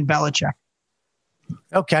Brady and Belichick.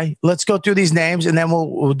 Okay, let's go through these names, and then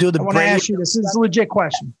we'll do the. I want to ask you this. This is a legit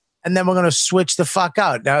question. And then we're going to switch the fuck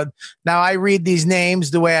out. Now I read these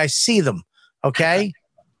names the way I see them. Okay.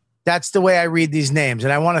 That's the way I read these names.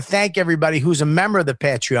 And I want to thank everybody who's a member of the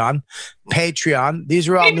Patreon. These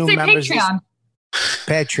are all new members.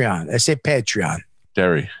 Patreon. I say Patreon.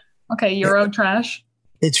 Derry. Okay, Euro trash.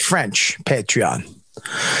 It's French. Patreon.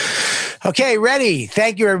 Okay, ready.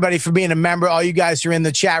 Thank you, everybody, for being a member. All you guys who are in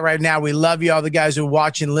the chat right now, we love you. All the guys who are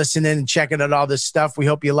watching, listening, and checking out all this stuff. We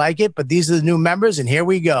hope you like it. But these are the new members, and here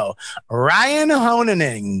we go. Ryan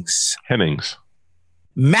Honenings. Hennings.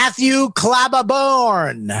 Matthew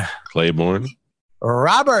Claiborne.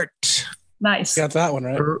 Robert. Nice. Got that one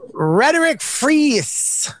right. Rhetoric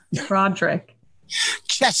Fries. Roderick.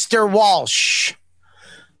 Chester Walsh.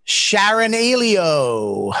 Sharon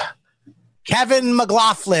Elio. Kevin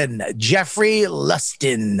McLaughlin, Jeffrey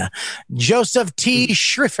Lustin, Joseph T.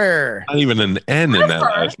 Schriffer. Not even an N in that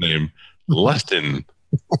last name. Lustin.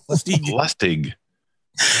 Lustig.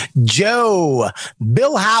 Joe,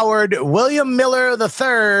 Bill Howard, William Miller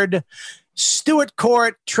III, Stuart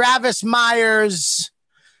Court, Travis Myers,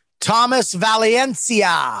 Thomas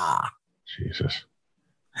Valencia. Jesus.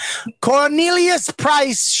 Cornelius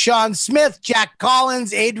Price, Sean Smith, Jack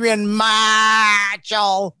Collins, Adrian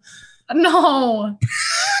Mitchell. No.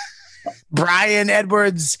 Brian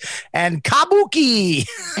Edwards and Kabuki.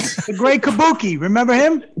 The great Kabuki. Remember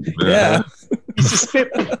him? Yeah. He used to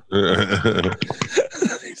spit. Oh,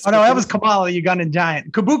 no, that was Kamala, the Ugandan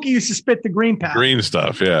giant. Kabuki used to spit the green powder. Green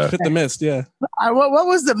stuff, yeah. Spit the mist, yeah. What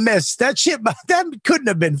was the mist? That shit, that couldn't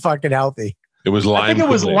have been fucking healthy. It was lime. I think it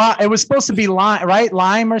was it was supposed to be lime, right?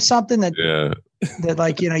 Lime or something that, yeah.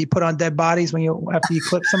 That you put on dead bodies after you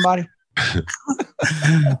clip somebody.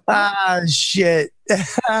 Shit.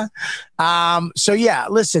 So yeah,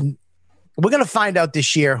 listen, we're gonna find out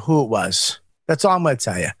this year who it was. That's all I'm gonna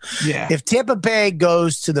tell you. Yeah. If Tampa Bay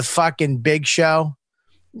goes to the fucking big show,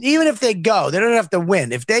 even if they go, they don't have to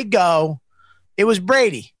win. If they go, it was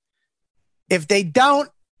Brady. If they don't,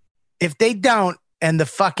 and the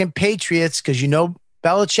fucking Patriots, because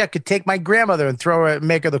Belichick could take my grandmother and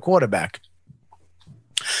make her the quarterback.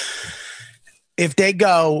 If we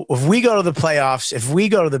go to the playoffs, if we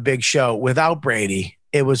go to the big show without Brady,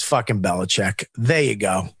 it was fucking Belichick. There you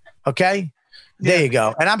go. Okay? There you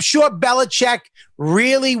go. And I'm sure Belichick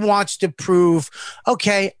really wants to prove,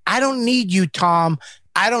 okay, I don't need you, Tom.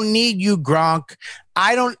 I don't need you, Gronk.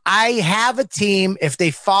 I have a team. If they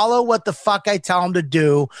follow what the fuck I tell them to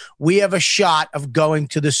do, we have a shot of going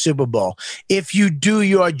to the Super Bowl. If you do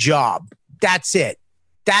your job, that's it.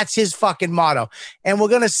 That's his fucking motto. And we're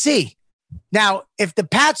going to see. Now, if the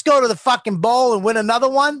Pats go to the fucking bowl and win another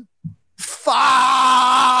one, fuck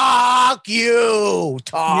you,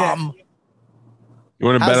 Tom. Yeah. You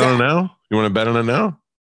want to bet on it now? You want to bet on it now?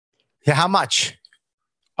 Yeah, how much?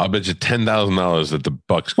 I'll bet you $10,000 that the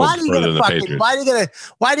Bucks go further than the Patriots.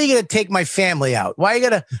 Why are you gonna take my family out? Why are you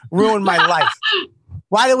gonna ruin my life?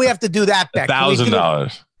 Why do we have to do that, Beck?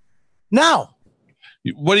 $1,000. No.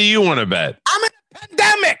 What do you want to bet? I'm in a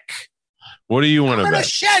pandemic. What do you want to bet? I'm in a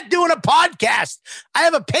shed doing a podcast. I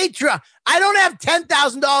have a Patreon. I don't have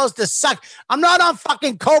 $10,000 to suck. I'm not on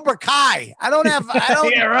fucking Cobra Kai. I don't.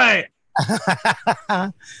 Yeah, right.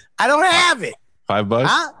 I don't have it. $5?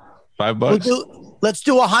 Huh? $5? Let's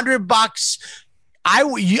do $100.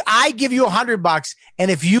 I give you $100,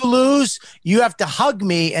 and if you lose, you have to hug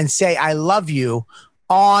me and say I love you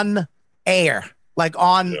on air, like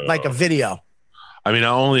a video. I mean, I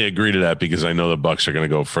only agree to that because I know the Bucks are going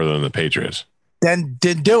to go further than the Patriots. Then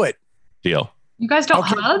do it. Deal. You guys don't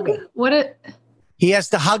hug? He has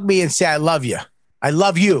to hug me and say I love you. I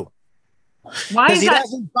love you. Why is that?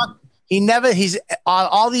 He's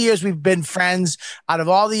all the years we've been friends, out of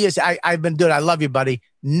all the years I've been doing, I love you, buddy.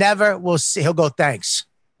 Never will see. He'll go, thanks.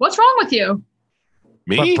 What's wrong with you?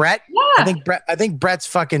 Me? But Brett? Yeah. I think Brett's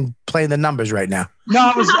fucking playing the numbers right now.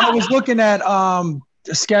 No, I was looking at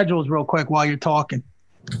the schedules real quick while you're talking.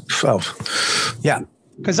 Oh, yeah.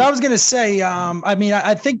 Because I was gonna say,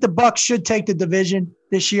 I think the Bucks should take the division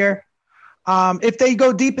this year. If they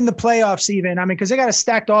go deep in the playoffs, even, because they got a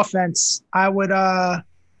stacked offense, I would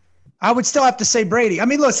still have to say Brady. I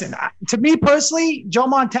mean, listen, to me personally, Joe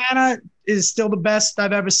Montana is still the best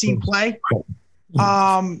I've ever seen play.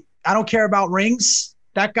 I don't care about rings.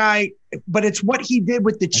 That guy, but it's what he did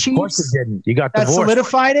with the Chiefs. Of course you didn't. You got that divorced.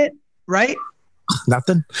 solidified it, right?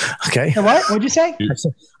 Nothing. Okay. What? What'd you say? I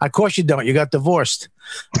said, of course you don't. You got divorced.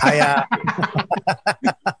 No, man.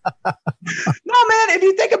 If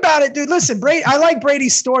you think about it, dude, listen, Brady. I like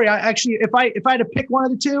Brady's story. I actually, if I had to pick one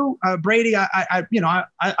of the two, Brady,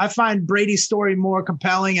 I find Brady's story more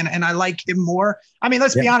compelling, and I like him more. I mean,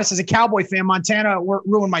 let's be honest. As a Cowboy fan, Montana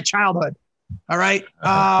ruined my childhood. All right.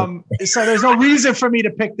 So there's no reason for me to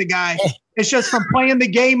pick the guy. It's just from playing the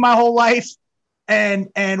game my whole life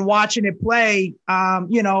and watching it play.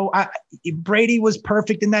 Brady was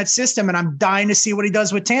perfect in that system, and I'm dying to see what he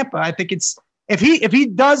does with Tampa. I think it's if he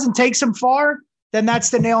does and takes him far, then that's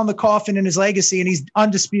the nail in the coffin in his legacy, and he's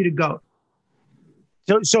undisputed GOAT.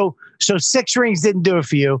 So 6 rings didn't do it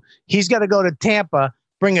for you. He's got to go to Tampa.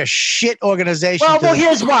 Bring a shit organization. Well,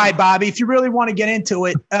 here's why, Bobby. If you really want to get into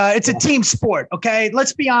it, it's a team sport. Okay,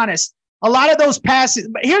 let's be honest. A lot of those passes.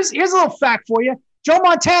 But here's a little fact for you. Joe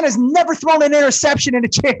Montana's never thrown an interception in a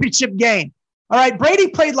championship game. All right, Brady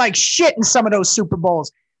played like shit in some of those Super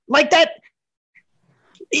Bowls. Like that.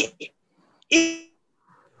 He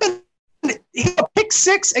a pick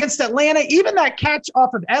 6 against Atlanta. Even that catch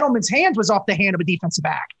off of Edelman's hands was off the hand of a defensive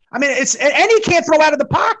back. I mean, and he can't throw out of the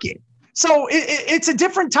pocket. So it's a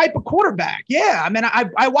different type of quarterback. Yeah, I mean,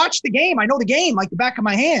 I watched the game. I know the game like the back of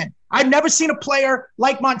my hand. I've never seen a player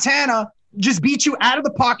like Montana just beat you out of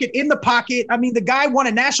the pocket, in the pocket. I mean, the guy won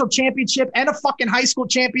a national championship and a fucking high school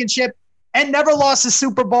championship and never lost a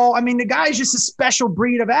Super Bowl. I mean, the guy is just a special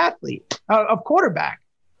breed of athlete, of quarterback.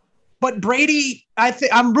 But Brady,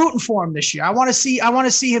 I'm rooting for him this year. I want to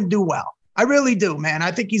see him do well. I really do, man.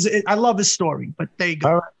 I think I love his story. But there you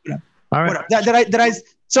go. All right. Did I?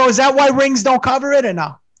 So is that why rings don't cover it or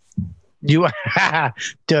no? Dude,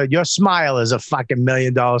 your smile is a fucking $1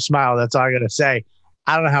 million smile. That's all I gotta say.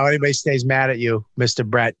 I don't know how anybody stays mad at you, Mr.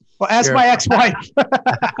 Brett. Well, ask my ex-wife.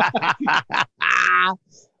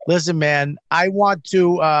 Listen, man, I want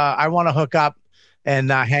to hook up and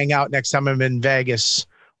hang out next time I'm in Vegas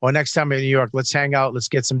or next time I'm in New York. Let's hang out. Let's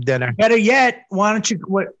get some dinner. Better yet, why don't you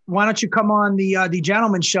come on the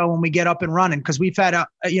Gentleman Show when we get up and running? Because we've had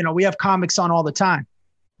we have comics on all the time.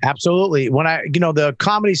 Absolutely. When the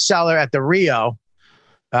Comedy Cellar at the Rio,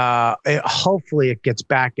 hopefully it gets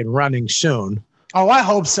back and running soon. Oh, I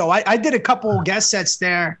hope so. I did a couple guest sets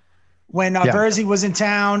there when Verzi was in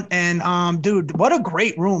town, and dude, what a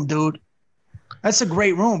great room, dude. That's a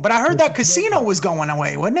great room. But I heard that casino was going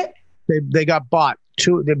away, wasn't it? They got bought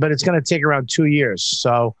but it's going to take around 2 years,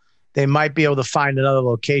 so they might be able to find another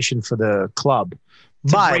location for the club.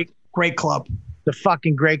 It's a great club. The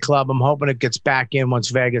fucking great club. I'm hoping it gets back in once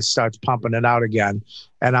Vegas starts pumping it out again.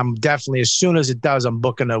 And I'm definitely, as soon as it does, I'm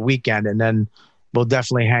booking a weekend, and then we'll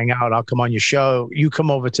definitely hang out. I'll come on your show. You come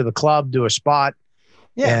over to the club, do a spot.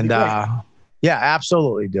 Yeah. And yeah,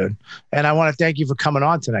 absolutely, dude. And I want to thank you for coming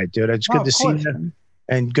on tonight, dude. It's good to see you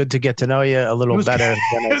and good to get to know you a little better.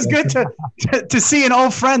 It was good to see an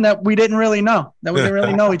old friend that we didn't really know,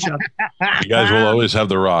 each other. You guys will always have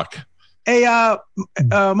The Rock. Hey,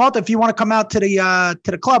 Malta, if you want to come out to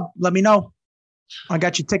the club, let me know. I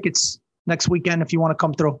got you tickets next weekend if you want to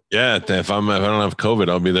come through. Yeah, if I don't have COVID,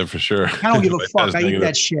 I'll be there for sure. I don't give a fuck. I eat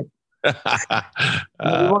that shit. We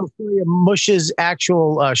want to show you Mush's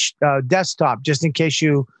actual desktop, just in case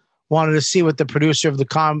you wanted to see what the producer of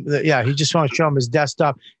he just want to show him his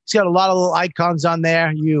desktop. He's got a lot of little icons on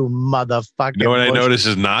there. You motherfucker. You know what I noticed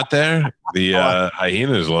is not there? The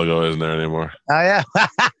Hyenas logo isn't there anymore. Oh, yeah.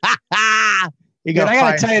 I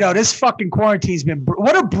got to tell you, though, this fucking quarantine's been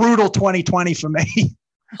what a brutal 2020 for me.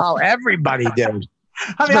 Oh, everybody did.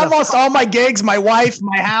 I mean, I lost all my gigs, my wife,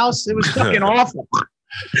 my house. It was fucking awful.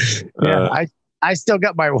 Yeah, I still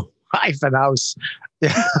got my wife and house.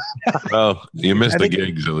 Well, you missed the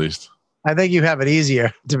gigs at least. I think you have it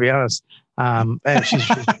easier, to be honest. And she's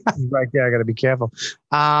right there. I got to be careful.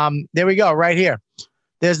 There we go, right here.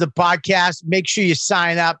 There's the podcast. Make sure you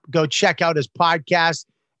sign up. Go check out his podcast.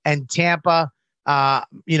 And Tampa,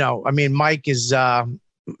 Mike is,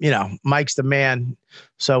 Mike's the man.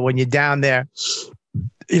 So when you're down there,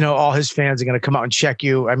 all his fans are going to come out and check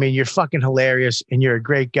you. I mean, you're fucking hilarious and you're a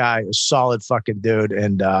great guy, a solid fucking dude.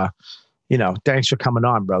 And, thanks for coming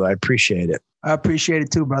on, brother. I appreciate it. I appreciate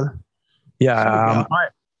it too, brother. Yeah. All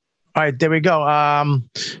right. There we go.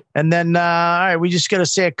 And then, all right, we just got to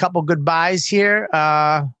say a couple goodbyes here.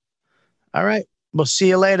 All right. We'll see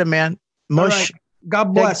you later, man. Mush. Right.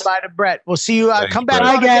 God bless. Bye to Brett. We'll see you. Come back.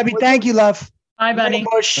 Bye, Gabby. Thank you, love. Bye, buddy. Later,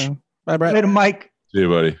 Mush. Bye, Brett. Later, Mike. See you,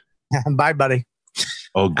 buddy. Bye, buddy.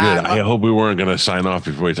 Oh, good. I hope we weren't going to sign off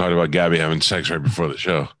before we talked about Gabby having sex right before the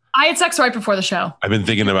show. I had sex right before the show. I've been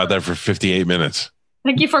thinking about that for 58 minutes.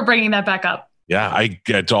 Thank you for bringing that back up. Yeah,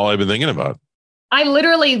 that's all I've been thinking about. I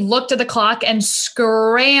literally looked at the clock and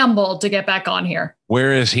scrambled to get back on here.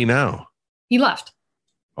 Where is he now? He left.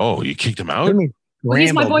 Oh, you kicked him out? What do you mean, Well,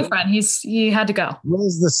 he's my scrambled? boyfriend. He had to go.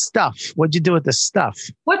 Where's the stuff? What'd you do with the stuff?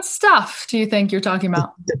 What stuff do you think you're talking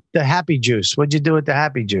about? The happy juice. What'd you do with the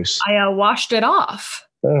happy juice? I washed it off.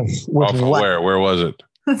 With Off of what? where? Where was it?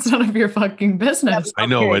 That's none of your fucking business. I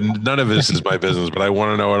know, and none of this is my business, but I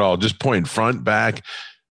want to know it all. Just point front, back,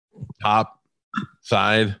 top,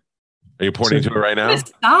 side. Are you pointing to it right now? This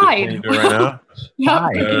Just pointing side. to it right now? Yep.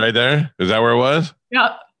 Is that right there? Is that where it was?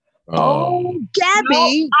 Yep. Oh, Gabby.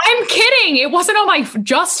 No, I'm kidding. It wasn't on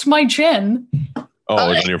just my chin. Oh,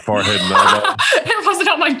 it was on your forehead and elbow. It wasn't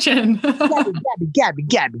on my chin. Gabby.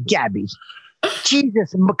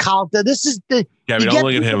 Jesus, McCalta. This is the. Gabby, you don't get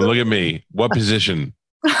look at him. people- Look at me. What position?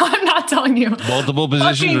 I'm not telling you. Multiple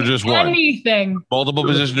positions or Fucking just one? anything. Multiple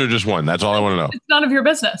positions or just one? That's all I want to know. It's none of your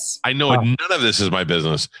business. I know none of this is my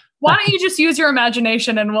business. Why don't you just use your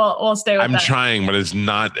imagination and we'll stay with I'm that. trying, but it's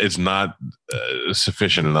not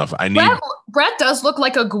sufficient enough. I need. Brett does look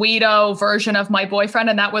like a Guido version of my boyfriend,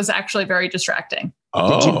 and that was actually very distracting.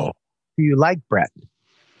 Oh, Do you like Brett?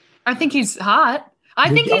 I think he's hot. I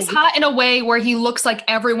think he's hot in a way where he looks like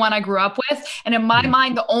everyone I grew up with. And in my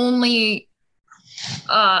mind, the only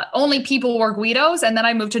people were Guidos. And then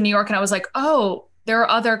I moved to New York and I was like, oh, there are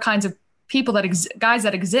other kinds of people guys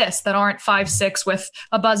that exist that aren't 5'6" with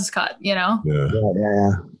a buzz cut, you know? yeah.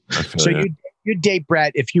 Yeah. So you date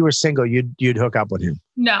Brett. If you were single, you'd hook up with him.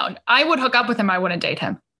 No, I would hook up with him. I wouldn't date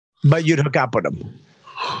him. But you'd hook up with him.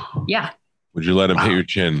 Yeah. Would you let him hit your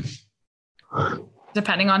chin?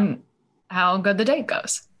 Depending on how good the date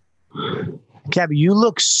goes. Gabby, you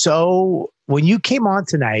look so. When you came on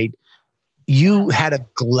tonight, you had a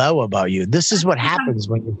glow about you. This is what happens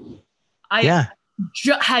when you. I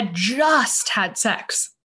had just had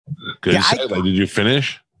sex. Good. Yeah, sex. Did you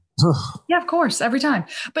finish? Yeah, of course, every time.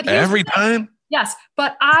 But here's Every the thing. time? Yes,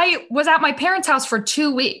 but I was at my parents' house for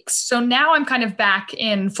 2 weeks, so now I'm kind of back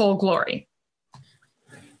in full glory.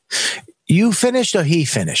 You finished or he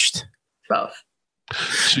finished? Both.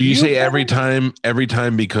 So you say every time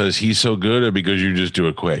because he's so good, or because you just do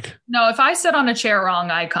it quick? No, if I sit on a chair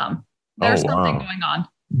wrong, I come. There's something going on.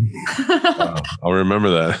 Wow. I'll remember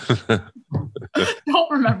that.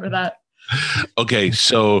 Don't remember that. Okay,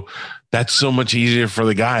 so that's so much easier for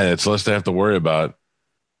the guy. That's less to have to worry about.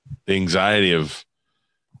 The anxiety of,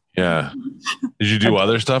 yeah. Did you do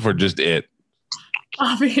other stuff or just it?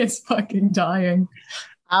 Bobby is fucking dying.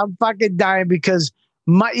 I'm fucking dying because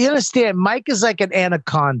you understand, Mike is like an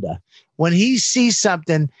anaconda. When he sees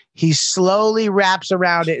something, he slowly wraps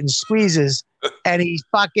around it and squeezes, and he's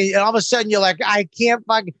fucking, and all of a sudden you're like, I can't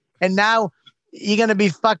fucking, and now you're going to be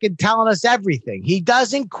fucking telling us everything. He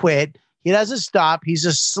doesn't quit. He doesn't stop. He's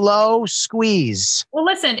a slow squeeze. Well,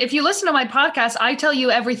 listen, if you listen to my podcast, I tell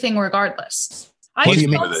you everything regardless. I What do just you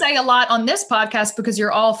mean don't with it? say a lot on this podcast because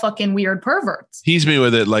you're all fucking weird perverts. Tease me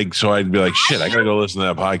with it, like, so I'd be like, shit, I gotta go listen to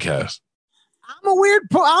that podcast. I'm a weird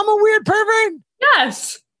pervert.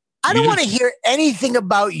 Yes. I don't You want to just- hear anything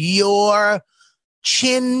about your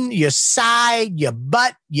chin, your side, your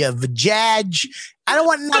butt, your vajaj. I don't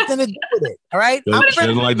want nothing to do with it. All right. She I'm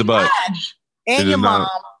doesn't like the butt. and She your does not. mom,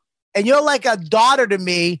 and you're like a daughter to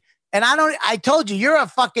me. And I told you, you're a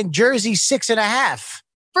fucking Jersey 6.5.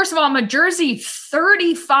 First of all, I'm a Jersey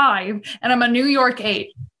 35 and I'm a New York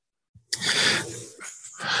 8.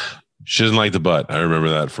 She doesn't like the butt. I remember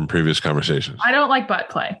that from previous conversations. I don't like butt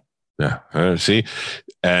play. Yeah. See?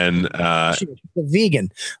 And She's a vegan.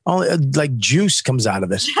 Only like juice comes out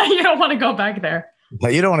of it. You don't want to go back there.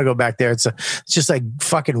 But you don't want to go back there. It's just like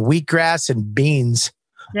fucking wheatgrass and beans.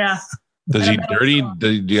 Yeah. does he dirty? Do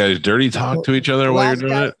you guys dirty talk to each other while you're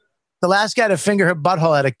doing it? The last guy to finger her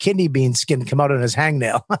butthole had a kidney bean skin come out on his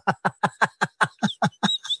hangnail.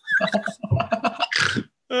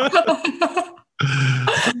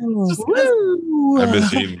 I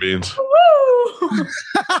miss eating beans. Woo!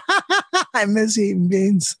 I miss eating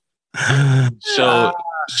beans. So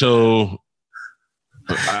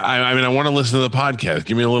I mean, I want to listen to the podcast.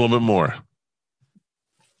 Give me a little bit more.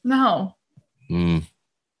 No. All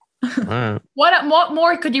right. What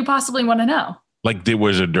more could you possibly want to know? Like,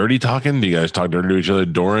 was there dirty talking? Do you guys talk dirty to each other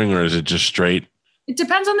during, or is it just straight? It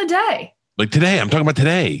depends on the day. Like today, I'm talking about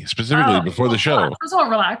today, specifically Oh, before the show. First of all,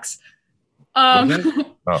 relax. Oh,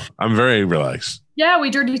 I'm very relaxed. Yeah, we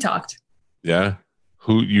dirty talked. Yeah.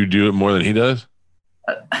 Who, you do it more than he does?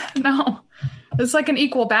 No, it's like an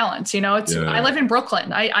equal balance. You know, it's. Yeah. I live in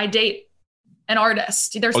Brooklyn. I date an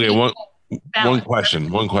artist. There's Okay, equal One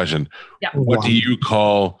question. Yeah. What do you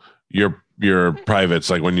call your privates?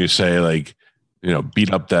 Like when you say like,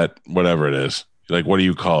 beat up that whatever it is. Like, what do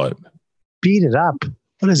you call it? Beat it up.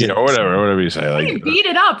 What is it? Or whatever you say. Like, Beat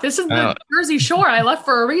it up. This is the Jersey Shore. I left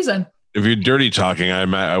for a reason. if you're dirty talking,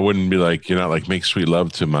 I wouldn't be like, like make sweet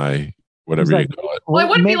love to my whatever you call it. Well, I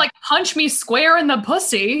wouldn't be like punch me square in the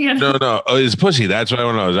pussy. No. Oh, it's pussy. That's what I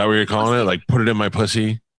want to know. Is that what you're calling it? Like put it in my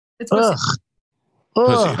pussy? It's pussy.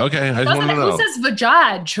 Pussy. Okay. I just want to know. Who says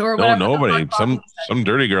vajaj or No, whatever? nobody. Some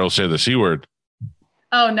dirty girls say the C word.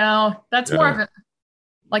 Oh no, that's more of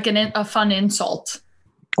a fun insult.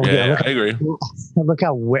 Yeah, I agree. Look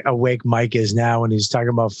how awake Mike is now when he's talking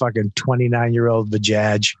about fucking 29-year-old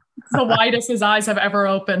vajaj. The widest his eyes have ever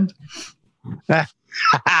opened.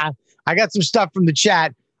 I got some stuff from the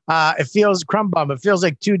chat. It feels crumb bum. It feels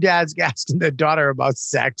like two dads asking their daughter about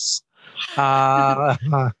sex. Real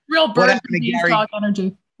bird talk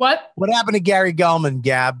energy. What happened to Gary Gulman,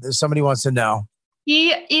 Gab? Somebody wants to know.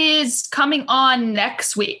 He is coming on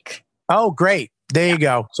next week. Oh, great. There you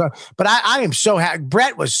go. So, but I am so happy.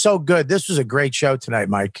 Brett was so good. This was a great show tonight,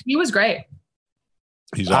 Mike. He was great.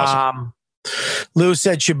 He's awesome. Lou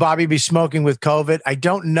said, should Bobby be smoking with COVID? I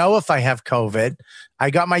don't know if I have COVID. I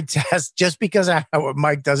got my test just because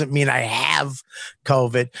Mike doesn't mean I have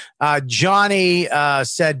COVID. Johnny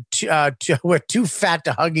said we're too fat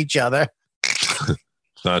to hug each other.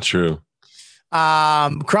 It's not true.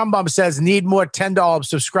 Crumbum says need more $10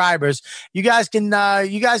 subscribers. You guys can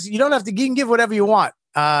you don't have to, you can give whatever you want.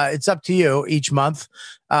 It's up to you each month.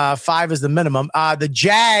 5 is the minimum. The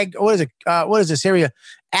Jag, what is this here?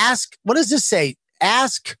 What does this say?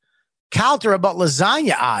 Ask Calter about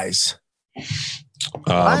lasagna eyes.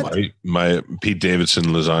 My Pete Davidson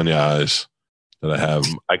lasagna eyes that I have.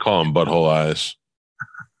 I call them butthole eyes.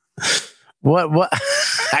 What?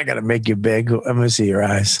 I gotta make you big. I'm gonna see your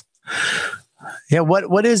eyes. Yeah,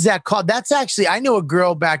 what is that called? That's actually, I knew a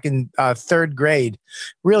girl back in 3rd grade,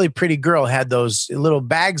 really pretty girl, had those little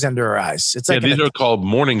bags under her eyes. It's like these are called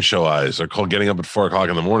morning show eyes. They're called getting up at 4 o'clock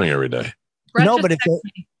in the morning every day. No, but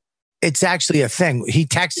it's actually a thing. He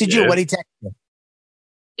texted you. What he texted you?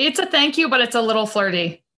 It's a thank you, but it's a little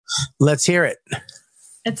flirty. Let's hear it.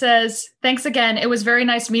 It says, thanks again. It was very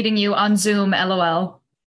nice meeting you on Zoom, LOL.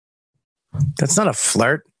 That's not a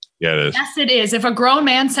flirt. Yeah, it is. Yes, it is. If a grown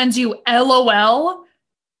man sends you LOL,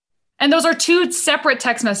 and those are 2 separate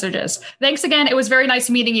text messages. Thanks again. It was very nice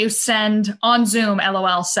meeting you. Send on Zoom,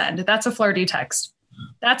 LOL, send. That's a flirty text.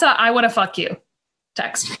 That's a I want to fuck you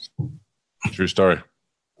text. True story.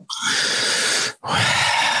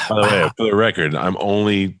 By the way, for the record, I'm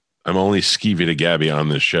only skeevy to Gabby on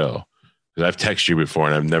this show because I've texted you before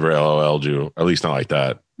and I've never LOL'd you, at least not like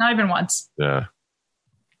that. Not even once. Yeah.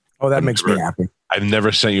 Oh, that makes me happy. I've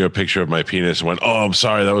never sent you a picture of my penis and went, oh, I'm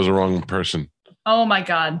sorry, that was the wrong person. Oh my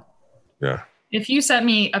God. Yeah. If you sent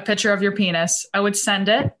me a picture of your penis, I would send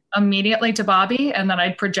it immediately to Bobby and then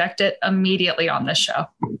I'd project it immediately on this show.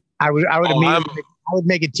 I would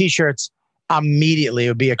make it t-shirts immediately. It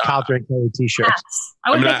would be a Calter and Kelly t-shirt. Yes.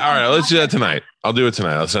 All right, let's do that tonight. I'll do it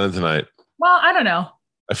tonight. I'll send it tonight. Well, I don't know.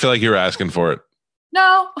 I feel like you're asking for it.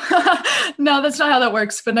 No, no, that's not how that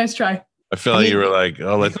works, but nice try. I feel like you were like,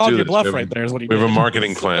 oh, let's do this. Bluff right there is what he we have did. a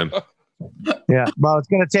marketing plan. Yeah. Well, it's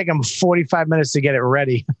going to take him 45 minutes to get it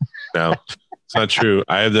ready. No, it's not true.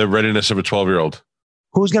 I have the readiness of a 12-year-old.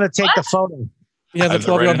 Who's going to take the photo? Yeah, the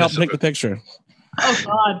 12-year-old helped take the picture.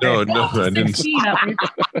 Oh, God. No, I didn't.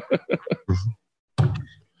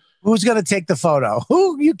 Who's going to take the photo?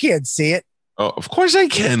 Who? You can't see it. Oh, of course I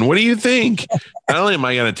can. What do you think? Not only am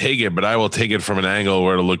I going to take it, but I will take it from an angle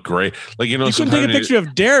where it'll look great. Like, you can take a picture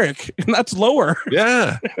of Derek, and that's lower.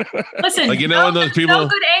 Yeah. Listen, like, when those people. No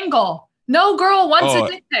good angle. No girl wants a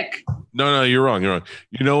dick pic. No, you're wrong. You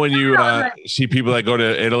know, when you see people that go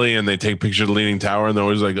to Italy and they take pictures of the Leaning Tower and they're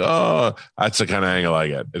always like, oh, that's the kind of angle I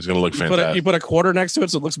get. It's going to look fantastic. You put a quarter next to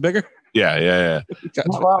it so it looks bigger? Yeah. Gotcha.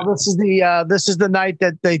 Well, this is the night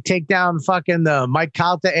that they take down fucking the Mike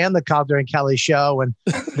Calter and the Calter and Kelly show, and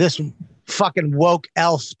this fucking woke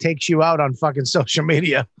elf takes you out on fucking social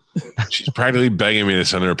media. She's practically begging me to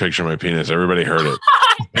send her a picture of my penis. Everybody heard it.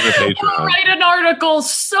 Write an article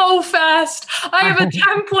so fast. I have a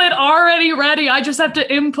template already ready. I just have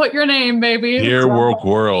to input your name, baby. Dear woke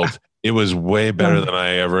world, it was way better than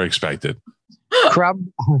I ever expected.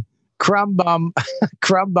 Crumbum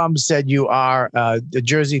said you are the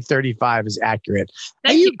Jersey 35 is accurate.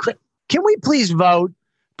 Thank you. Can we please vote?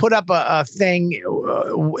 Put up a thing.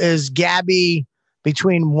 Is Gabby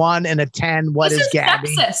between 1 and a 10? What is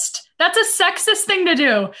Gabby? Sexist. That's a sexist thing to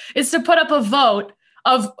do, is to put up a vote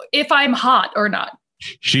of if I'm hot or not.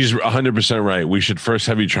 She's 100% right. We should first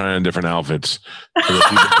have you try on different outfits so that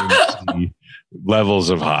people can see levels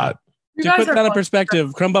of hot. You To guys put are that in fun.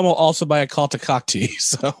 perspective, Crumb Bum will also buy a call to cock tea.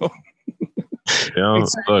 So You know,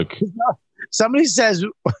 look, Somebody says,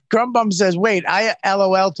 Grumbum says, wait, I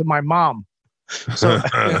LOL to my mom. So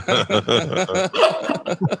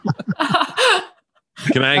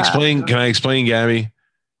Can I explain, Gabby?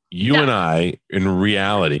 You Yeah. and I, in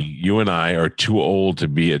reality, you and I are too old to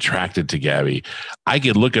be attracted to Gabby. I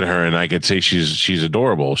could look at her and I could say she's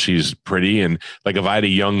adorable. She's pretty. And like if I had a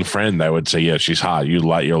young friend, I would say, yeah, she's hot. You'll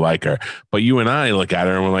like her. But you and I look at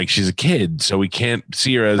her and we're like, she's a kid. So we can't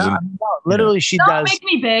see her as no, literally she Don't does. make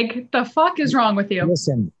me big. The fuck is wrong with you?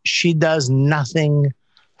 Listen, she does nothing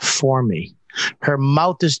for me. Her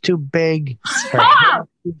mouth is too big. Her hair is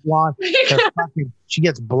too blonde. She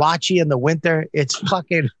gets blotchy in the winter. It's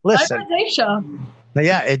fucking, listen.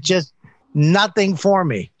 Yeah, it just nothing for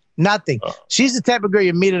me. Nothing. She's the type of girl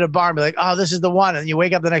you meet at a bar and be like, oh, this is the one. And you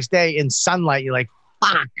wake up the next day in sunlight. You're like,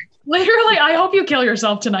 fuck. Literally, I hope you kill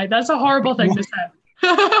yourself tonight. That's a horrible thing to say.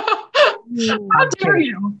 How dare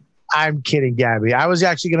you? I'm kidding, Gabby. I was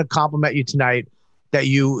actually going to compliment you tonight that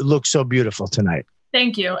you look so beautiful tonight.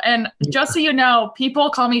 Thank you. And just so you know, people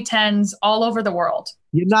call me 10s all over the world.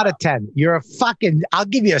 You're not a 10. You're a fucking, I'll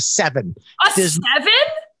give you a 7. A 7?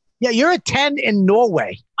 Yeah, you're a 10 in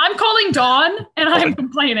Norway. I'm calling Dawn and I'm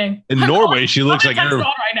complaining. in Norway. She looks like Dawn her.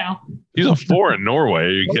 right now. She's a 4 in Norway. Are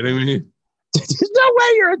you kidding me? There's no way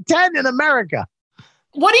you're a 10 in America.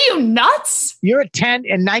 What are you, nuts? You're a 10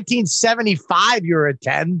 in 1975. You're a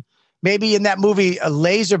 10. Maybe in that movie, A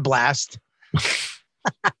Laser Blast.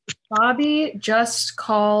 Bobby just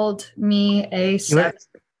called me a 7.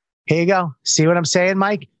 Here you go. See what I'm saying,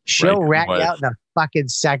 Mike? She'll Right, rat you out in a fucking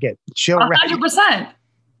second. She'll rat you. 100%.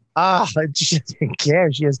 Oh, she doesn't care.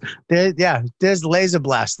 She is. There's Laser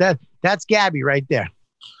Blast. That's Gabby right there.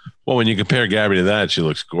 Well, when you compare Gabby to that, she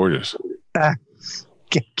looks gorgeous.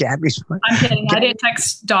 Gabby's I'm kidding. I didn't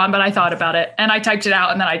text Dawn, but I thought about it and I typed it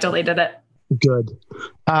out and then I deleted it. good.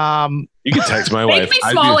 You can text my Make wife. me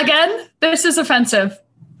small again. This is offensive.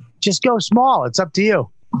 Just go small. It's up to you.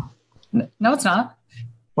 No, it's not.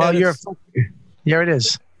 Well, here it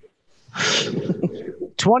is.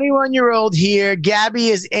 21-year-old here. Gabby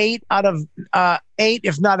is 8 out of 8,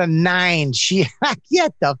 if not a 9. She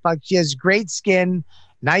get the fuck. She has great skin,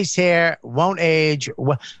 nice hair, won't age.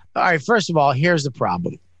 All right, first of all, here's the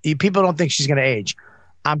problem. People don't think she's gonna age.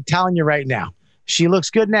 I'm telling you right now. She looks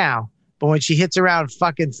good now, but when she hits around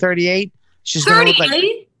fucking 38, she's gonna look like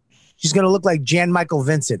she's gonna look like Jan Michael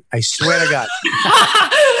Vincent. I swear to God.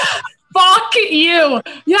 Fuck you.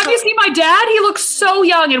 Have you seen my dad? He looks so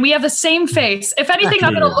young and we have the same face. If anything,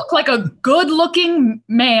 I'm going to look like a good looking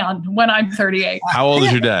man when I'm 38. How old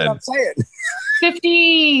is your dad? I'm saying.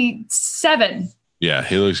 57. Yeah,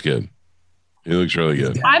 he looks good. He looks really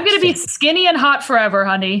good. I'm going to be skinny and hot forever,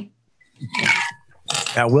 honey.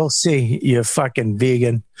 Yeah, we'll see. You fucking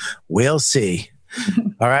vegan. We'll see.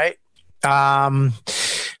 All right. All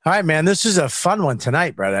right, man. This is a fun one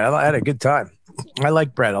tonight, Brett. I had a good time. I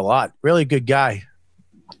like Brett a lot. Really good guy.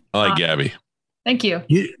 I like Gabby. Thank you.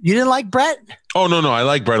 You didn't like Brett? Oh, no. I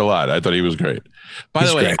like Brett a lot. I thought he was great. By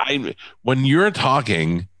the way, when you're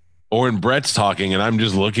talking or when Brett's talking and I'm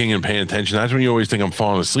just looking and paying attention, that's when you always think I'm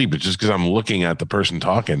falling asleep. It's just because I'm looking at the person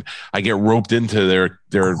talking. I get roped into their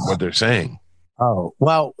what they're saying. Oh,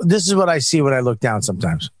 well, this is what I see when I look down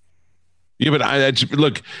sometimes. Yeah, but I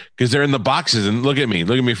look, because they're in the boxes and look at me.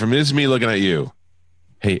 Look at me. This is me looking at you.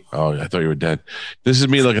 Hey, oh, I thought you were dead. This is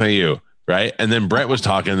me looking at you, right? And then Brett was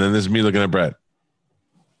talking, and then this is me looking at Brett.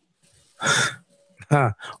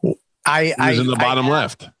 Huh. He was in the bottom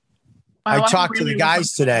left. I talked to the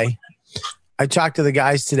guys today. I talked to the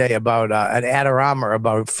guys today about at Adorama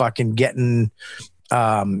about fucking getting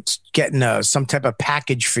some type of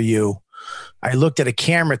package for you. I looked at a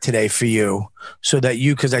camera today for you so that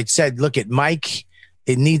you, because I said, look at Mike.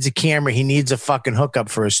 It needs a camera. He needs a fucking hookup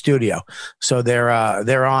for a studio. So they're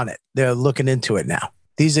on it. They're looking into it now.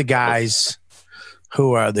 These are guys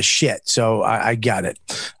who are the shit. So I got it.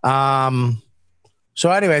 So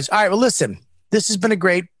anyways, all right. Well, listen, this has been a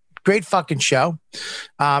great fucking show.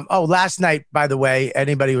 Last night, by the way,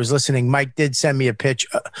 anybody who was listening, Mike did send me a pitch.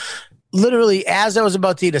 Literally, as I was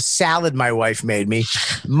about to eat a salad my wife made me,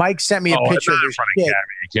 Mike sent me a picture of in his front shit. of Gabby.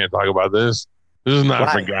 You can't talk about this. This is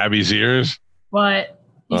not for Gabby's ears. What?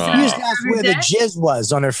 You just asked where the jizz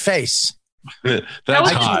was on her face. That's that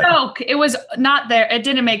was hot. a joke. It was not there. It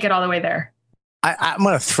didn't make it all the way there. I'm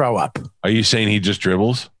going to throw up. Are you saying he just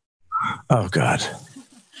dribbles? Oh, God.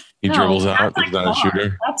 He No, dribbles out. that's He's not a far.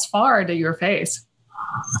 shooter. That's far to your face.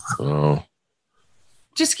 Oh.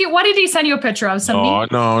 Just get. What did he send you a picture of? Some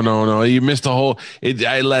No. You missed the whole.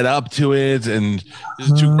 I led up to it, and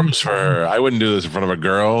it's too gross for her. I wouldn't do this in front of a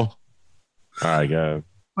girl. All right, go.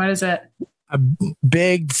 What is it? A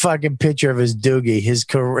big fucking picture of his doogie, his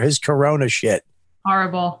Corona shit.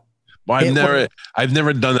 Horrible. Well, I've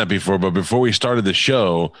never done that before. But before we started the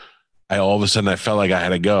show, all of a sudden I felt like I had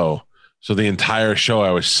to go. So the entire show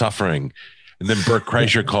I was suffering. And then Bert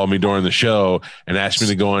Kreischer called me during the show and asked me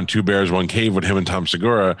to go on Two Bears, One Cave with him and Tom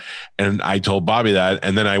Segura. And I told Bobby that.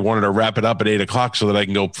 And then I wanted to wrap it up at 8:00 so that I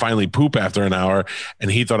can go finally poop after an hour.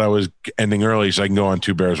 And he thought I was ending early so I can go on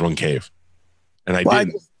Two Bears, One Cave. And I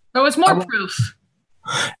didn't. There was more proof.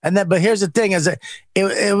 And then, but here's the thing: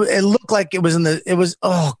 it looked like it was.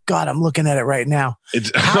 Oh God, I'm looking at it right now.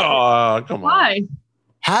 Come on. Why?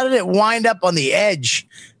 How did it wind up on the edge?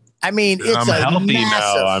 I mean, it's I'm healthy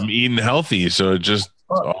massive. now. I'm eating healthy, so it just.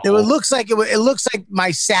 It looks like it looks like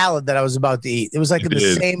my salad that I was about to eat. It was like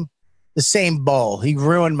the same bowl. He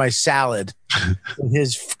ruined my salad with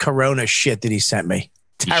his Corona shit that he sent me.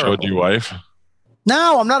 Terrible. You showed your wife?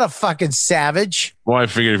 No, I'm not a fucking savage. Well, I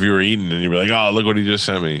figured if you were eating and you'd be like, "Oh, look what he just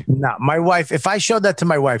sent me." No, my wife. If I showed that to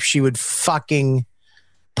my wife, she would fucking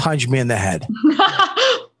punch me in the head.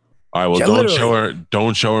 All right, well,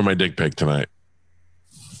 don't show her my dick pic tonight.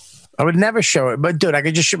 I would never show it, but dude, I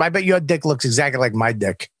could just show. I bet your dick looks exactly like my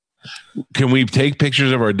dick. Can we take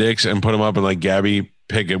pictures of our dicks and put them up and like Gabby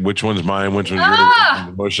pick it? Which one's mine? Which one's yours? In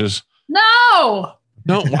the bushes? No.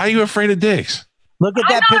 Why are you afraid of dicks? Look at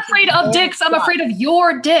that. I'm not afraid of dicks. I'm afraid of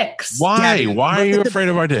your dicks. Why? Why are you afraid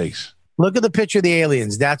of our dicks? Look at the picture of the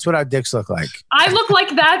aliens. That's what our dicks look like. I look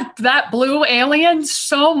like that blue alien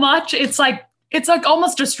so much. It's like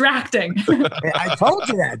almost distracting. I told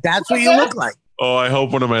you that. That's what you look like. Oh, I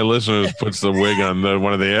hope one of my listeners puts the wig on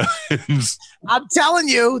one of the aliens. I'm telling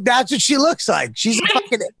you, that's what she looks like. She's a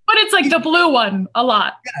fucking. But it's like the blue one a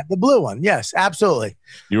lot. Yeah, the blue one. Yes, absolutely.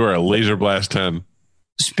 You are a Laser Blast 10.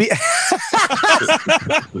 I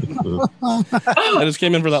just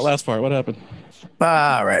came in for that last part. What happened?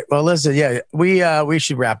 All right. Well, listen. Yeah, we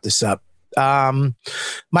should wrap this up.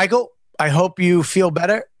 Michael, I hope you feel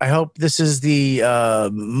better. I hope this is the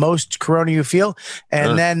most Corona you feel,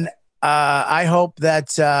 and then. I hope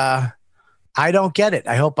that I don't get it.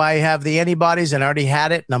 I hope I have the antibodies and I already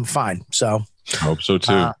had it and I'm fine. So I hope so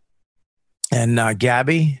too. And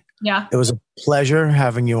Gabby, yeah, it was a pleasure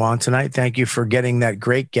having you on tonight. Thank you for getting that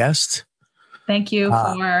great guest. Thank you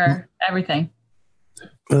for everything.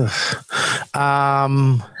 You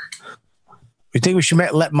think we should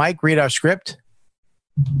let Mike read our script?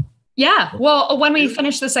 Yeah. Well, when we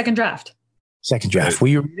finish the second draft. Second draft. Will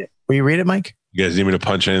you read it? Will you read it, Mike? You guys need me to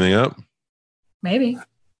punch anything up? Maybe.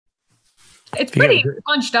 It's pretty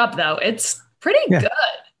punched up, though. It's pretty good.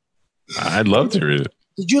 I'd love to read it.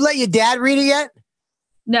 Did you let your dad read it yet?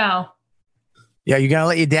 No. Yeah, you're going to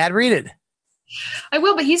let your dad read it? I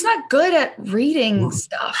will, but he's not good at reading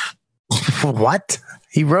stuff. What?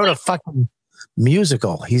 He wrote a fucking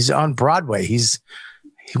musical. He's on Broadway.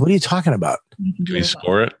 What are you talking about? Can he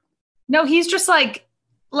score it? No, he's just like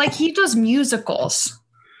he does musicals.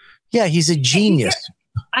 Yeah, he's a genius.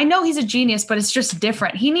 I know he's a genius, but it's just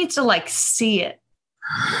different. He needs to see it.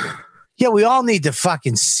 Yeah, we all need to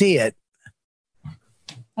fucking see it.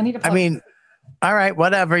 I mean, all right,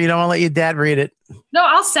 whatever. You don't want to let your dad read it. No,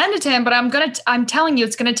 I'll send it to him, but I'm telling you,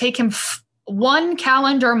 it's going to take him 1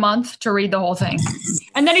 calendar month to read the whole thing.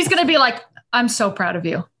 And then he's going to be like, I'm so proud of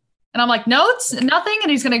you. And I'm like, no, it's nothing. And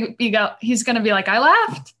he's going to be like, I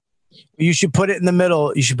laughed. You should put it in the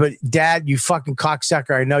middle. You should put, Dad, you fucking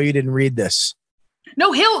cocksucker. I know you didn't read this.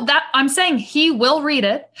 No, I'm saying he will read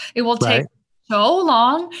it. It will take so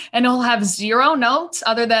long and he'll have 0 notes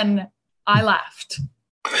other than I laughed.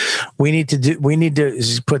 We need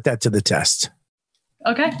to put that to the test.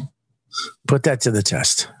 Okay. Put that to the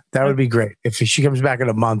test. That would be great. If she comes back in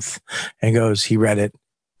a month and goes, he read it.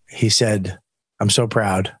 He said, I'm so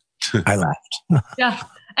proud. I laughed. Yeah.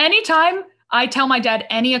 Anytime I tell my dad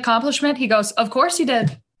any accomplishment, he goes, of course you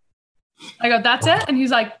did. I go, that's it? And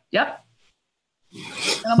he's like, yep.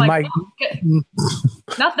 And I'm like, okay.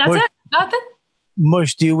 That's it? Nothing?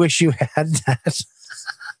 Mush, do you wish you had that?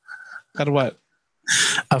 Had what?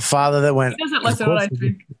 A father that went, he doesn't listen to what I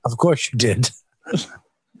think. Of course you did.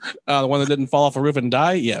 The one that didn't fall off a roof and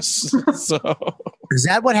die? Yes. So is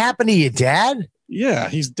that what happened to your dad? Yeah,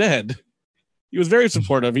 he's dead. He was very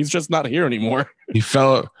supportive. He's just not here anymore. He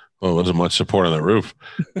fell. Well, wasn't much support on the roof.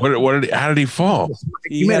 How did he fall?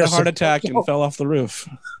 He had a heart attack and fell off the roof.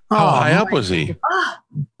 How high up was he?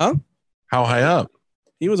 Huh? How high up?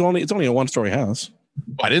 It's only a 1-story house.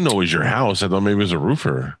 I didn't know it was your house. I thought maybe it was a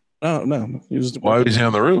roofer. Oh, no. Why was he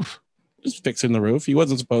on the roof? just fixing the roof. He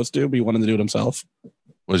wasn't supposed to, but he wanted to do it himself.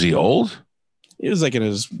 Was he old? He was like in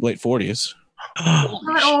his late 40s.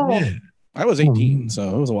 Not old. I was 18,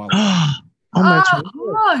 so it was a while. Oh,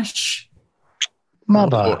 Gosh.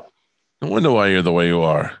 mother. No wonder why you're the way you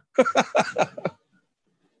are. It's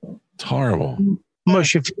horrible.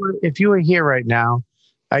 Mush, if you were here right now,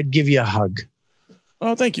 I'd give you a hug.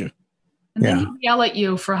 Oh, thank you. And then he'd yell at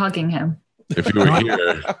you for hugging him. If you were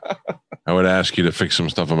here, I would ask you to fix some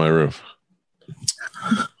stuff on my roof.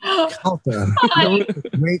 Calton,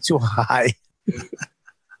 way too high.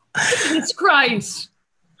 Jesus Christ.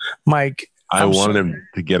 Mike, I wanted him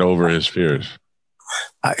to get over his fears.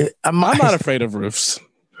 I'm not afraid of roofs.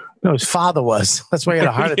 No, his father was. That's why he had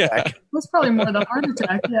a heart attack. That's probably more the heart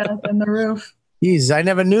attack, than the roof. Jeez, I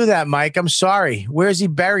never knew that, Mike. I'm sorry. Where is he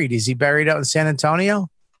buried? Is he buried out in San Antonio?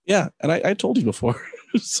 Yeah, and I told you before.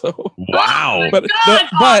 So wow.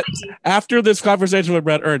 But after this conversation with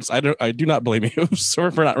Brett Ernst, I do not blame you.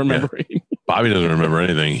 Sorry for not remembering. Yeah. Bobby doesn't remember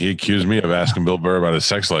anything. He accused me of asking Bill Burr about his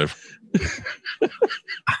sex life.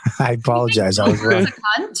 I apologize. I was wrong.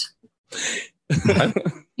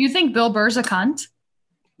 You think Bill Burr's a cunt?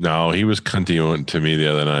 No, he was cunty to me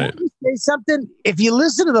the other night. Say something. If you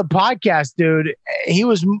listen to the podcast, dude,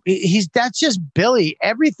 he's that's just Billy.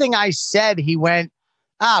 Everything I said, he went,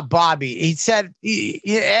 Bobby. He said, you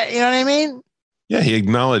know what I mean? Yeah, he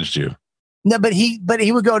acknowledged you. No, but he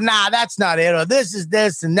would go, nah, that's not it. Or this is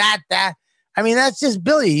this and that. I mean, that's just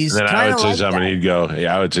Billy. He's and then I would say like something, that. he'd go,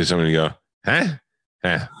 yeah, I would say something, he'd go, huh?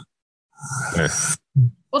 Huh.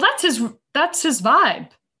 Well, that's his vibe.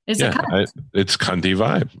 Is it cunt? It's cunty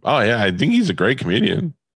vibe. Oh yeah, I think he's a great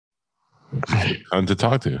comedian. Fun to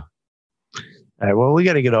talk to. All right, well, we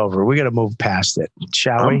got to get over it. We got to move past it,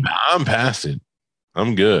 shall we? I'm past it.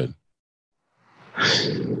 I'm good.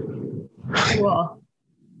 Cool.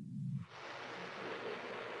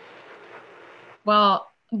 Well,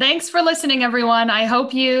 thanks for listening, everyone. I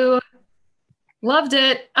hope you loved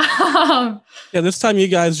it. Yeah, this time you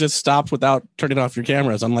guys just stopped without turning off your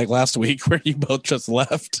cameras, unlike last week where you both just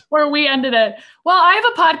left. Where we ended it. Well, I have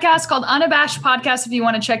a podcast called Unabashed Podcast if you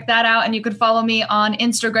want to check that out. And you could follow me on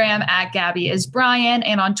Instagram at Gabby is Brian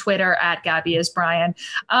and on Twitter at Gabby is Brian.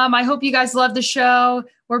 I hope you guys love the show.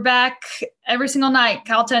 We're back every single night.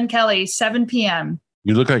 Calton Kelly, 7 p.m.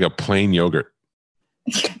 You look like a plain yogurt.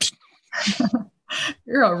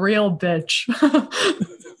 You're a real bitch.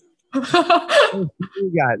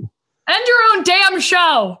 You got End your own damn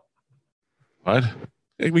show. What?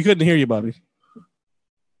 We couldn't hear you, Bobby.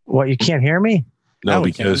 What, you can't hear me? No,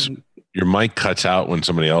 because your mic cuts out when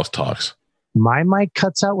somebody else talks. My mic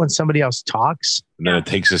cuts out when somebody else talks? And then it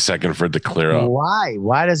takes a second for it to clear up. Why?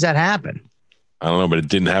 Why does that happen? I don't know, but it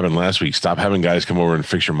didn't happen last week. Stop having guys come over and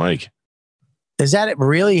fix your mic. Is that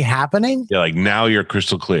really happening? Yeah, like now you're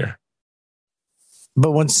crystal clear.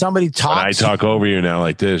 But when somebody talks, When I talk over you now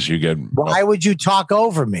like this, you get. why would you talk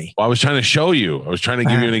over me? Well, I was trying to show you. I was trying to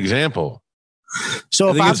give you an example. So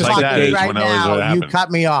I if think I'm it's like talking that is right when I was now, what you happened. cut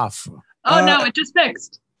me off. Oh, no, it just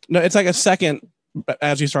fixed. No, it's like a second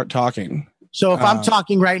as you start talking. So if I'm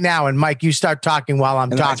talking right now and Mike, you start talking while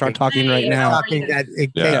I'm And then I talking. start talking right now.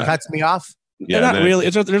 It Yeah. cuts me off. Yeah, not then really.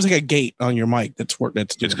 It's just, there's like a gate on your mic that's worked.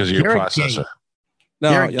 It's It's because of your You're a processor.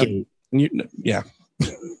 no, You're a yeah, gate. yeah.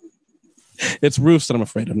 It's roofs that I'm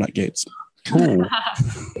afraid of, not gates. Ooh.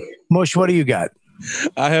 Mush, what do you got?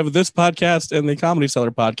 I have this podcast and the Comedy Cellar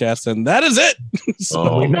podcast, and that is it. So-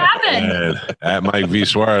 Oh, What happened? man. At Mike V.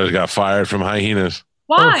 Suarez got fired from Hyenas.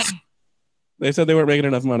 Why? They said they weren't making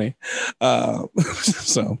enough money.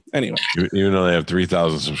 So anyway, Even though they have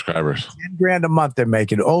 3,000 subscribers. $10,000 a month they're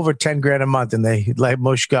making. Over $10,000 a month, and they let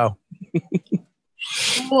Mush go.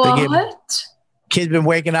 What? Kid's been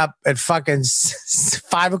waking up at fucking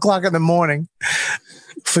 5 o'clock in the morning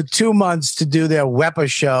for 2 months to do their Wepa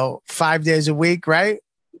show 5 days a week, right?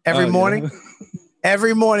 Every Oh, yeah. morning.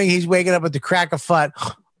 Every morning he's waking up at the crack of foot,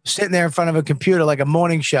 sitting there in front of a computer like a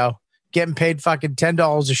morning show, getting paid fucking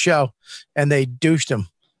 $10 a show, and they douched him.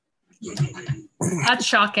 That's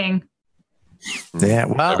shocking. Yeah,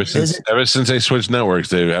 well, Ever since they switched networks,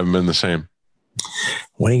 they haven't been the same.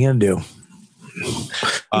 what are you gonna do?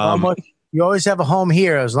 You always have a home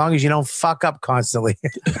here as long as you don't fuck up constantly.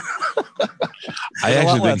 I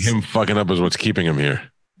actually think him fucking up is what's keeping him here.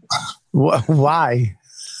 Why?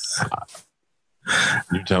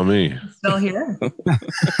 You tell me. Still here.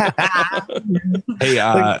 Hey,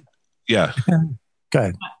 yeah. Go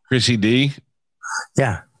ahead. Chrissy D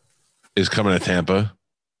Yeah. is coming to Tampa.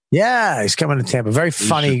 Yeah, he's coming to Tampa. Very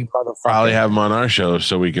funny motherfucker. Probably have him on our show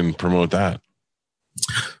so we can promote that.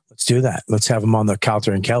 Let's do that. Let's have him on the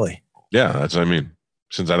Calter and Kelly. Yeah, that's what I mean.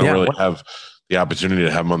 Since I don't Yeah, really what- have the opportunity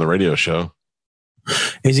to have him on the radio show.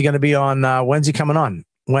 Is he going to be on? When's he coming on?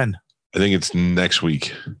 When? I think it's next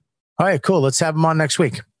week. All right, cool. Let's have him on next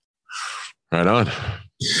week. Right on.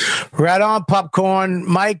 Right on, Popcorn.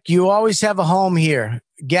 Mike, you always have a home here.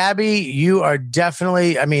 Gabby, you are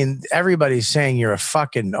definitely, I mean, everybody's saying you're a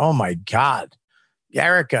fucking, oh my God.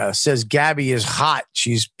 Erica says Gabby is hot.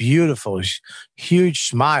 She's beautiful. Huge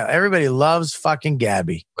smile. Everybody loves fucking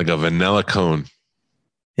Gabby. Like a vanilla cone.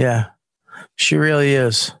 Yeah, she really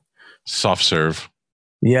is. Soft serve.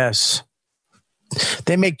 Yes.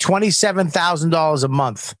 They make $27,000 a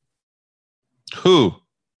month. Who?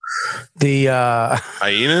 The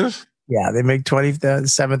hyenas? Yeah, they make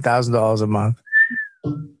 $27,000 a month.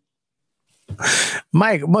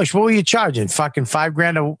 Mike, Mush, what were you charging? Fucking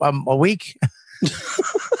 $5,000 a week?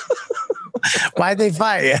 Why'd they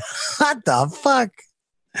fire you? What the fuck?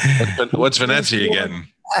 What's Venezia getting?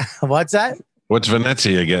 What's that? What's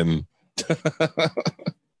Venezia getting?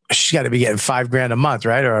 She's got to be getting $5,000 a month,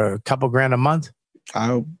 right? Or a couple grand a month.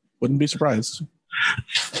 I wouldn't be surprised.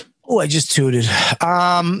 Oh, I just tooted.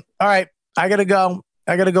 All right, I gotta go.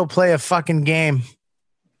 I gotta go play a fucking game.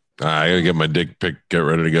 I gotta get my dick pic. Get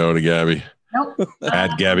ready to go to Gabby. Nope.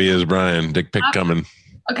 Add Gabby as Brian. Dick pic coming.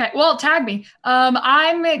 Okay, well, tag me.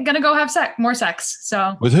 I'm gonna go have more sex.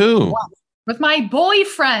 So with who? With my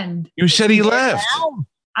boyfriend. You said he left.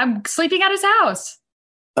 I'm sleeping at his house.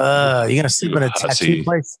 You're gonna sleep in a tattoo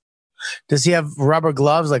place? Does he have rubber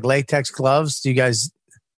gloves, like latex gloves? Do you guys?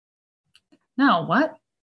 No, what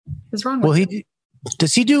is wrong? Well, with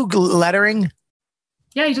does he do lettering?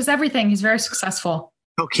 Yeah, he does everything. He's very successful.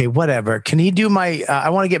 Okay, whatever. Can he do my? I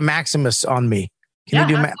want to get Maximus on me. Can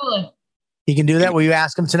he do? Absolutely. He can do that. Will you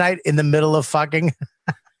ask him tonight in the middle of fucking?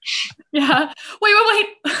 Yeah. Wait.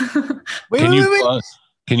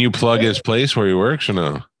 Can you plug his place where he works or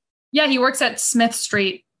no? Yeah, he works at Smith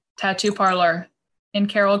Street Tattoo Parlor in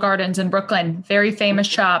Carroll Gardens in Brooklyn. Very famous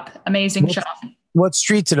shop. Amazing shop. What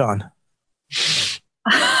street's it on?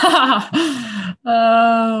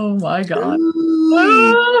 Oh my God.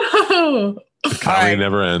 Comedy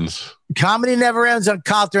never ends. Comedy never ends on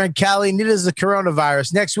Calter and Kelly. Neither does the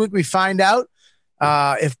coronavirus. Next week, we find out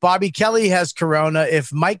if Bobby Kelly has corona,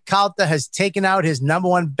 if Mike Calta has taken out his number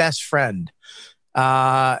one best friend.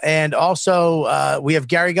 And also, we have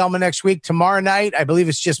Gary Gelman next week. Tomorrow night, I believe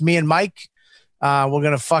it's just me and Mike. We're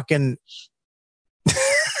going to fucking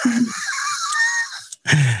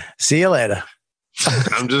see you later.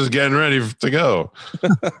 I'm just getting ready to go.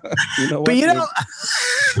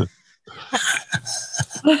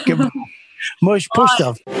 Mush, push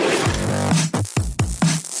stuff.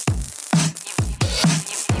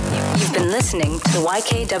 You've been listening to the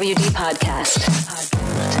YKWD podcast.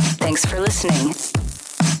 Thanks for listening.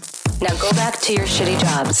 Now go back to your shitty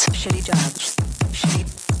jobs.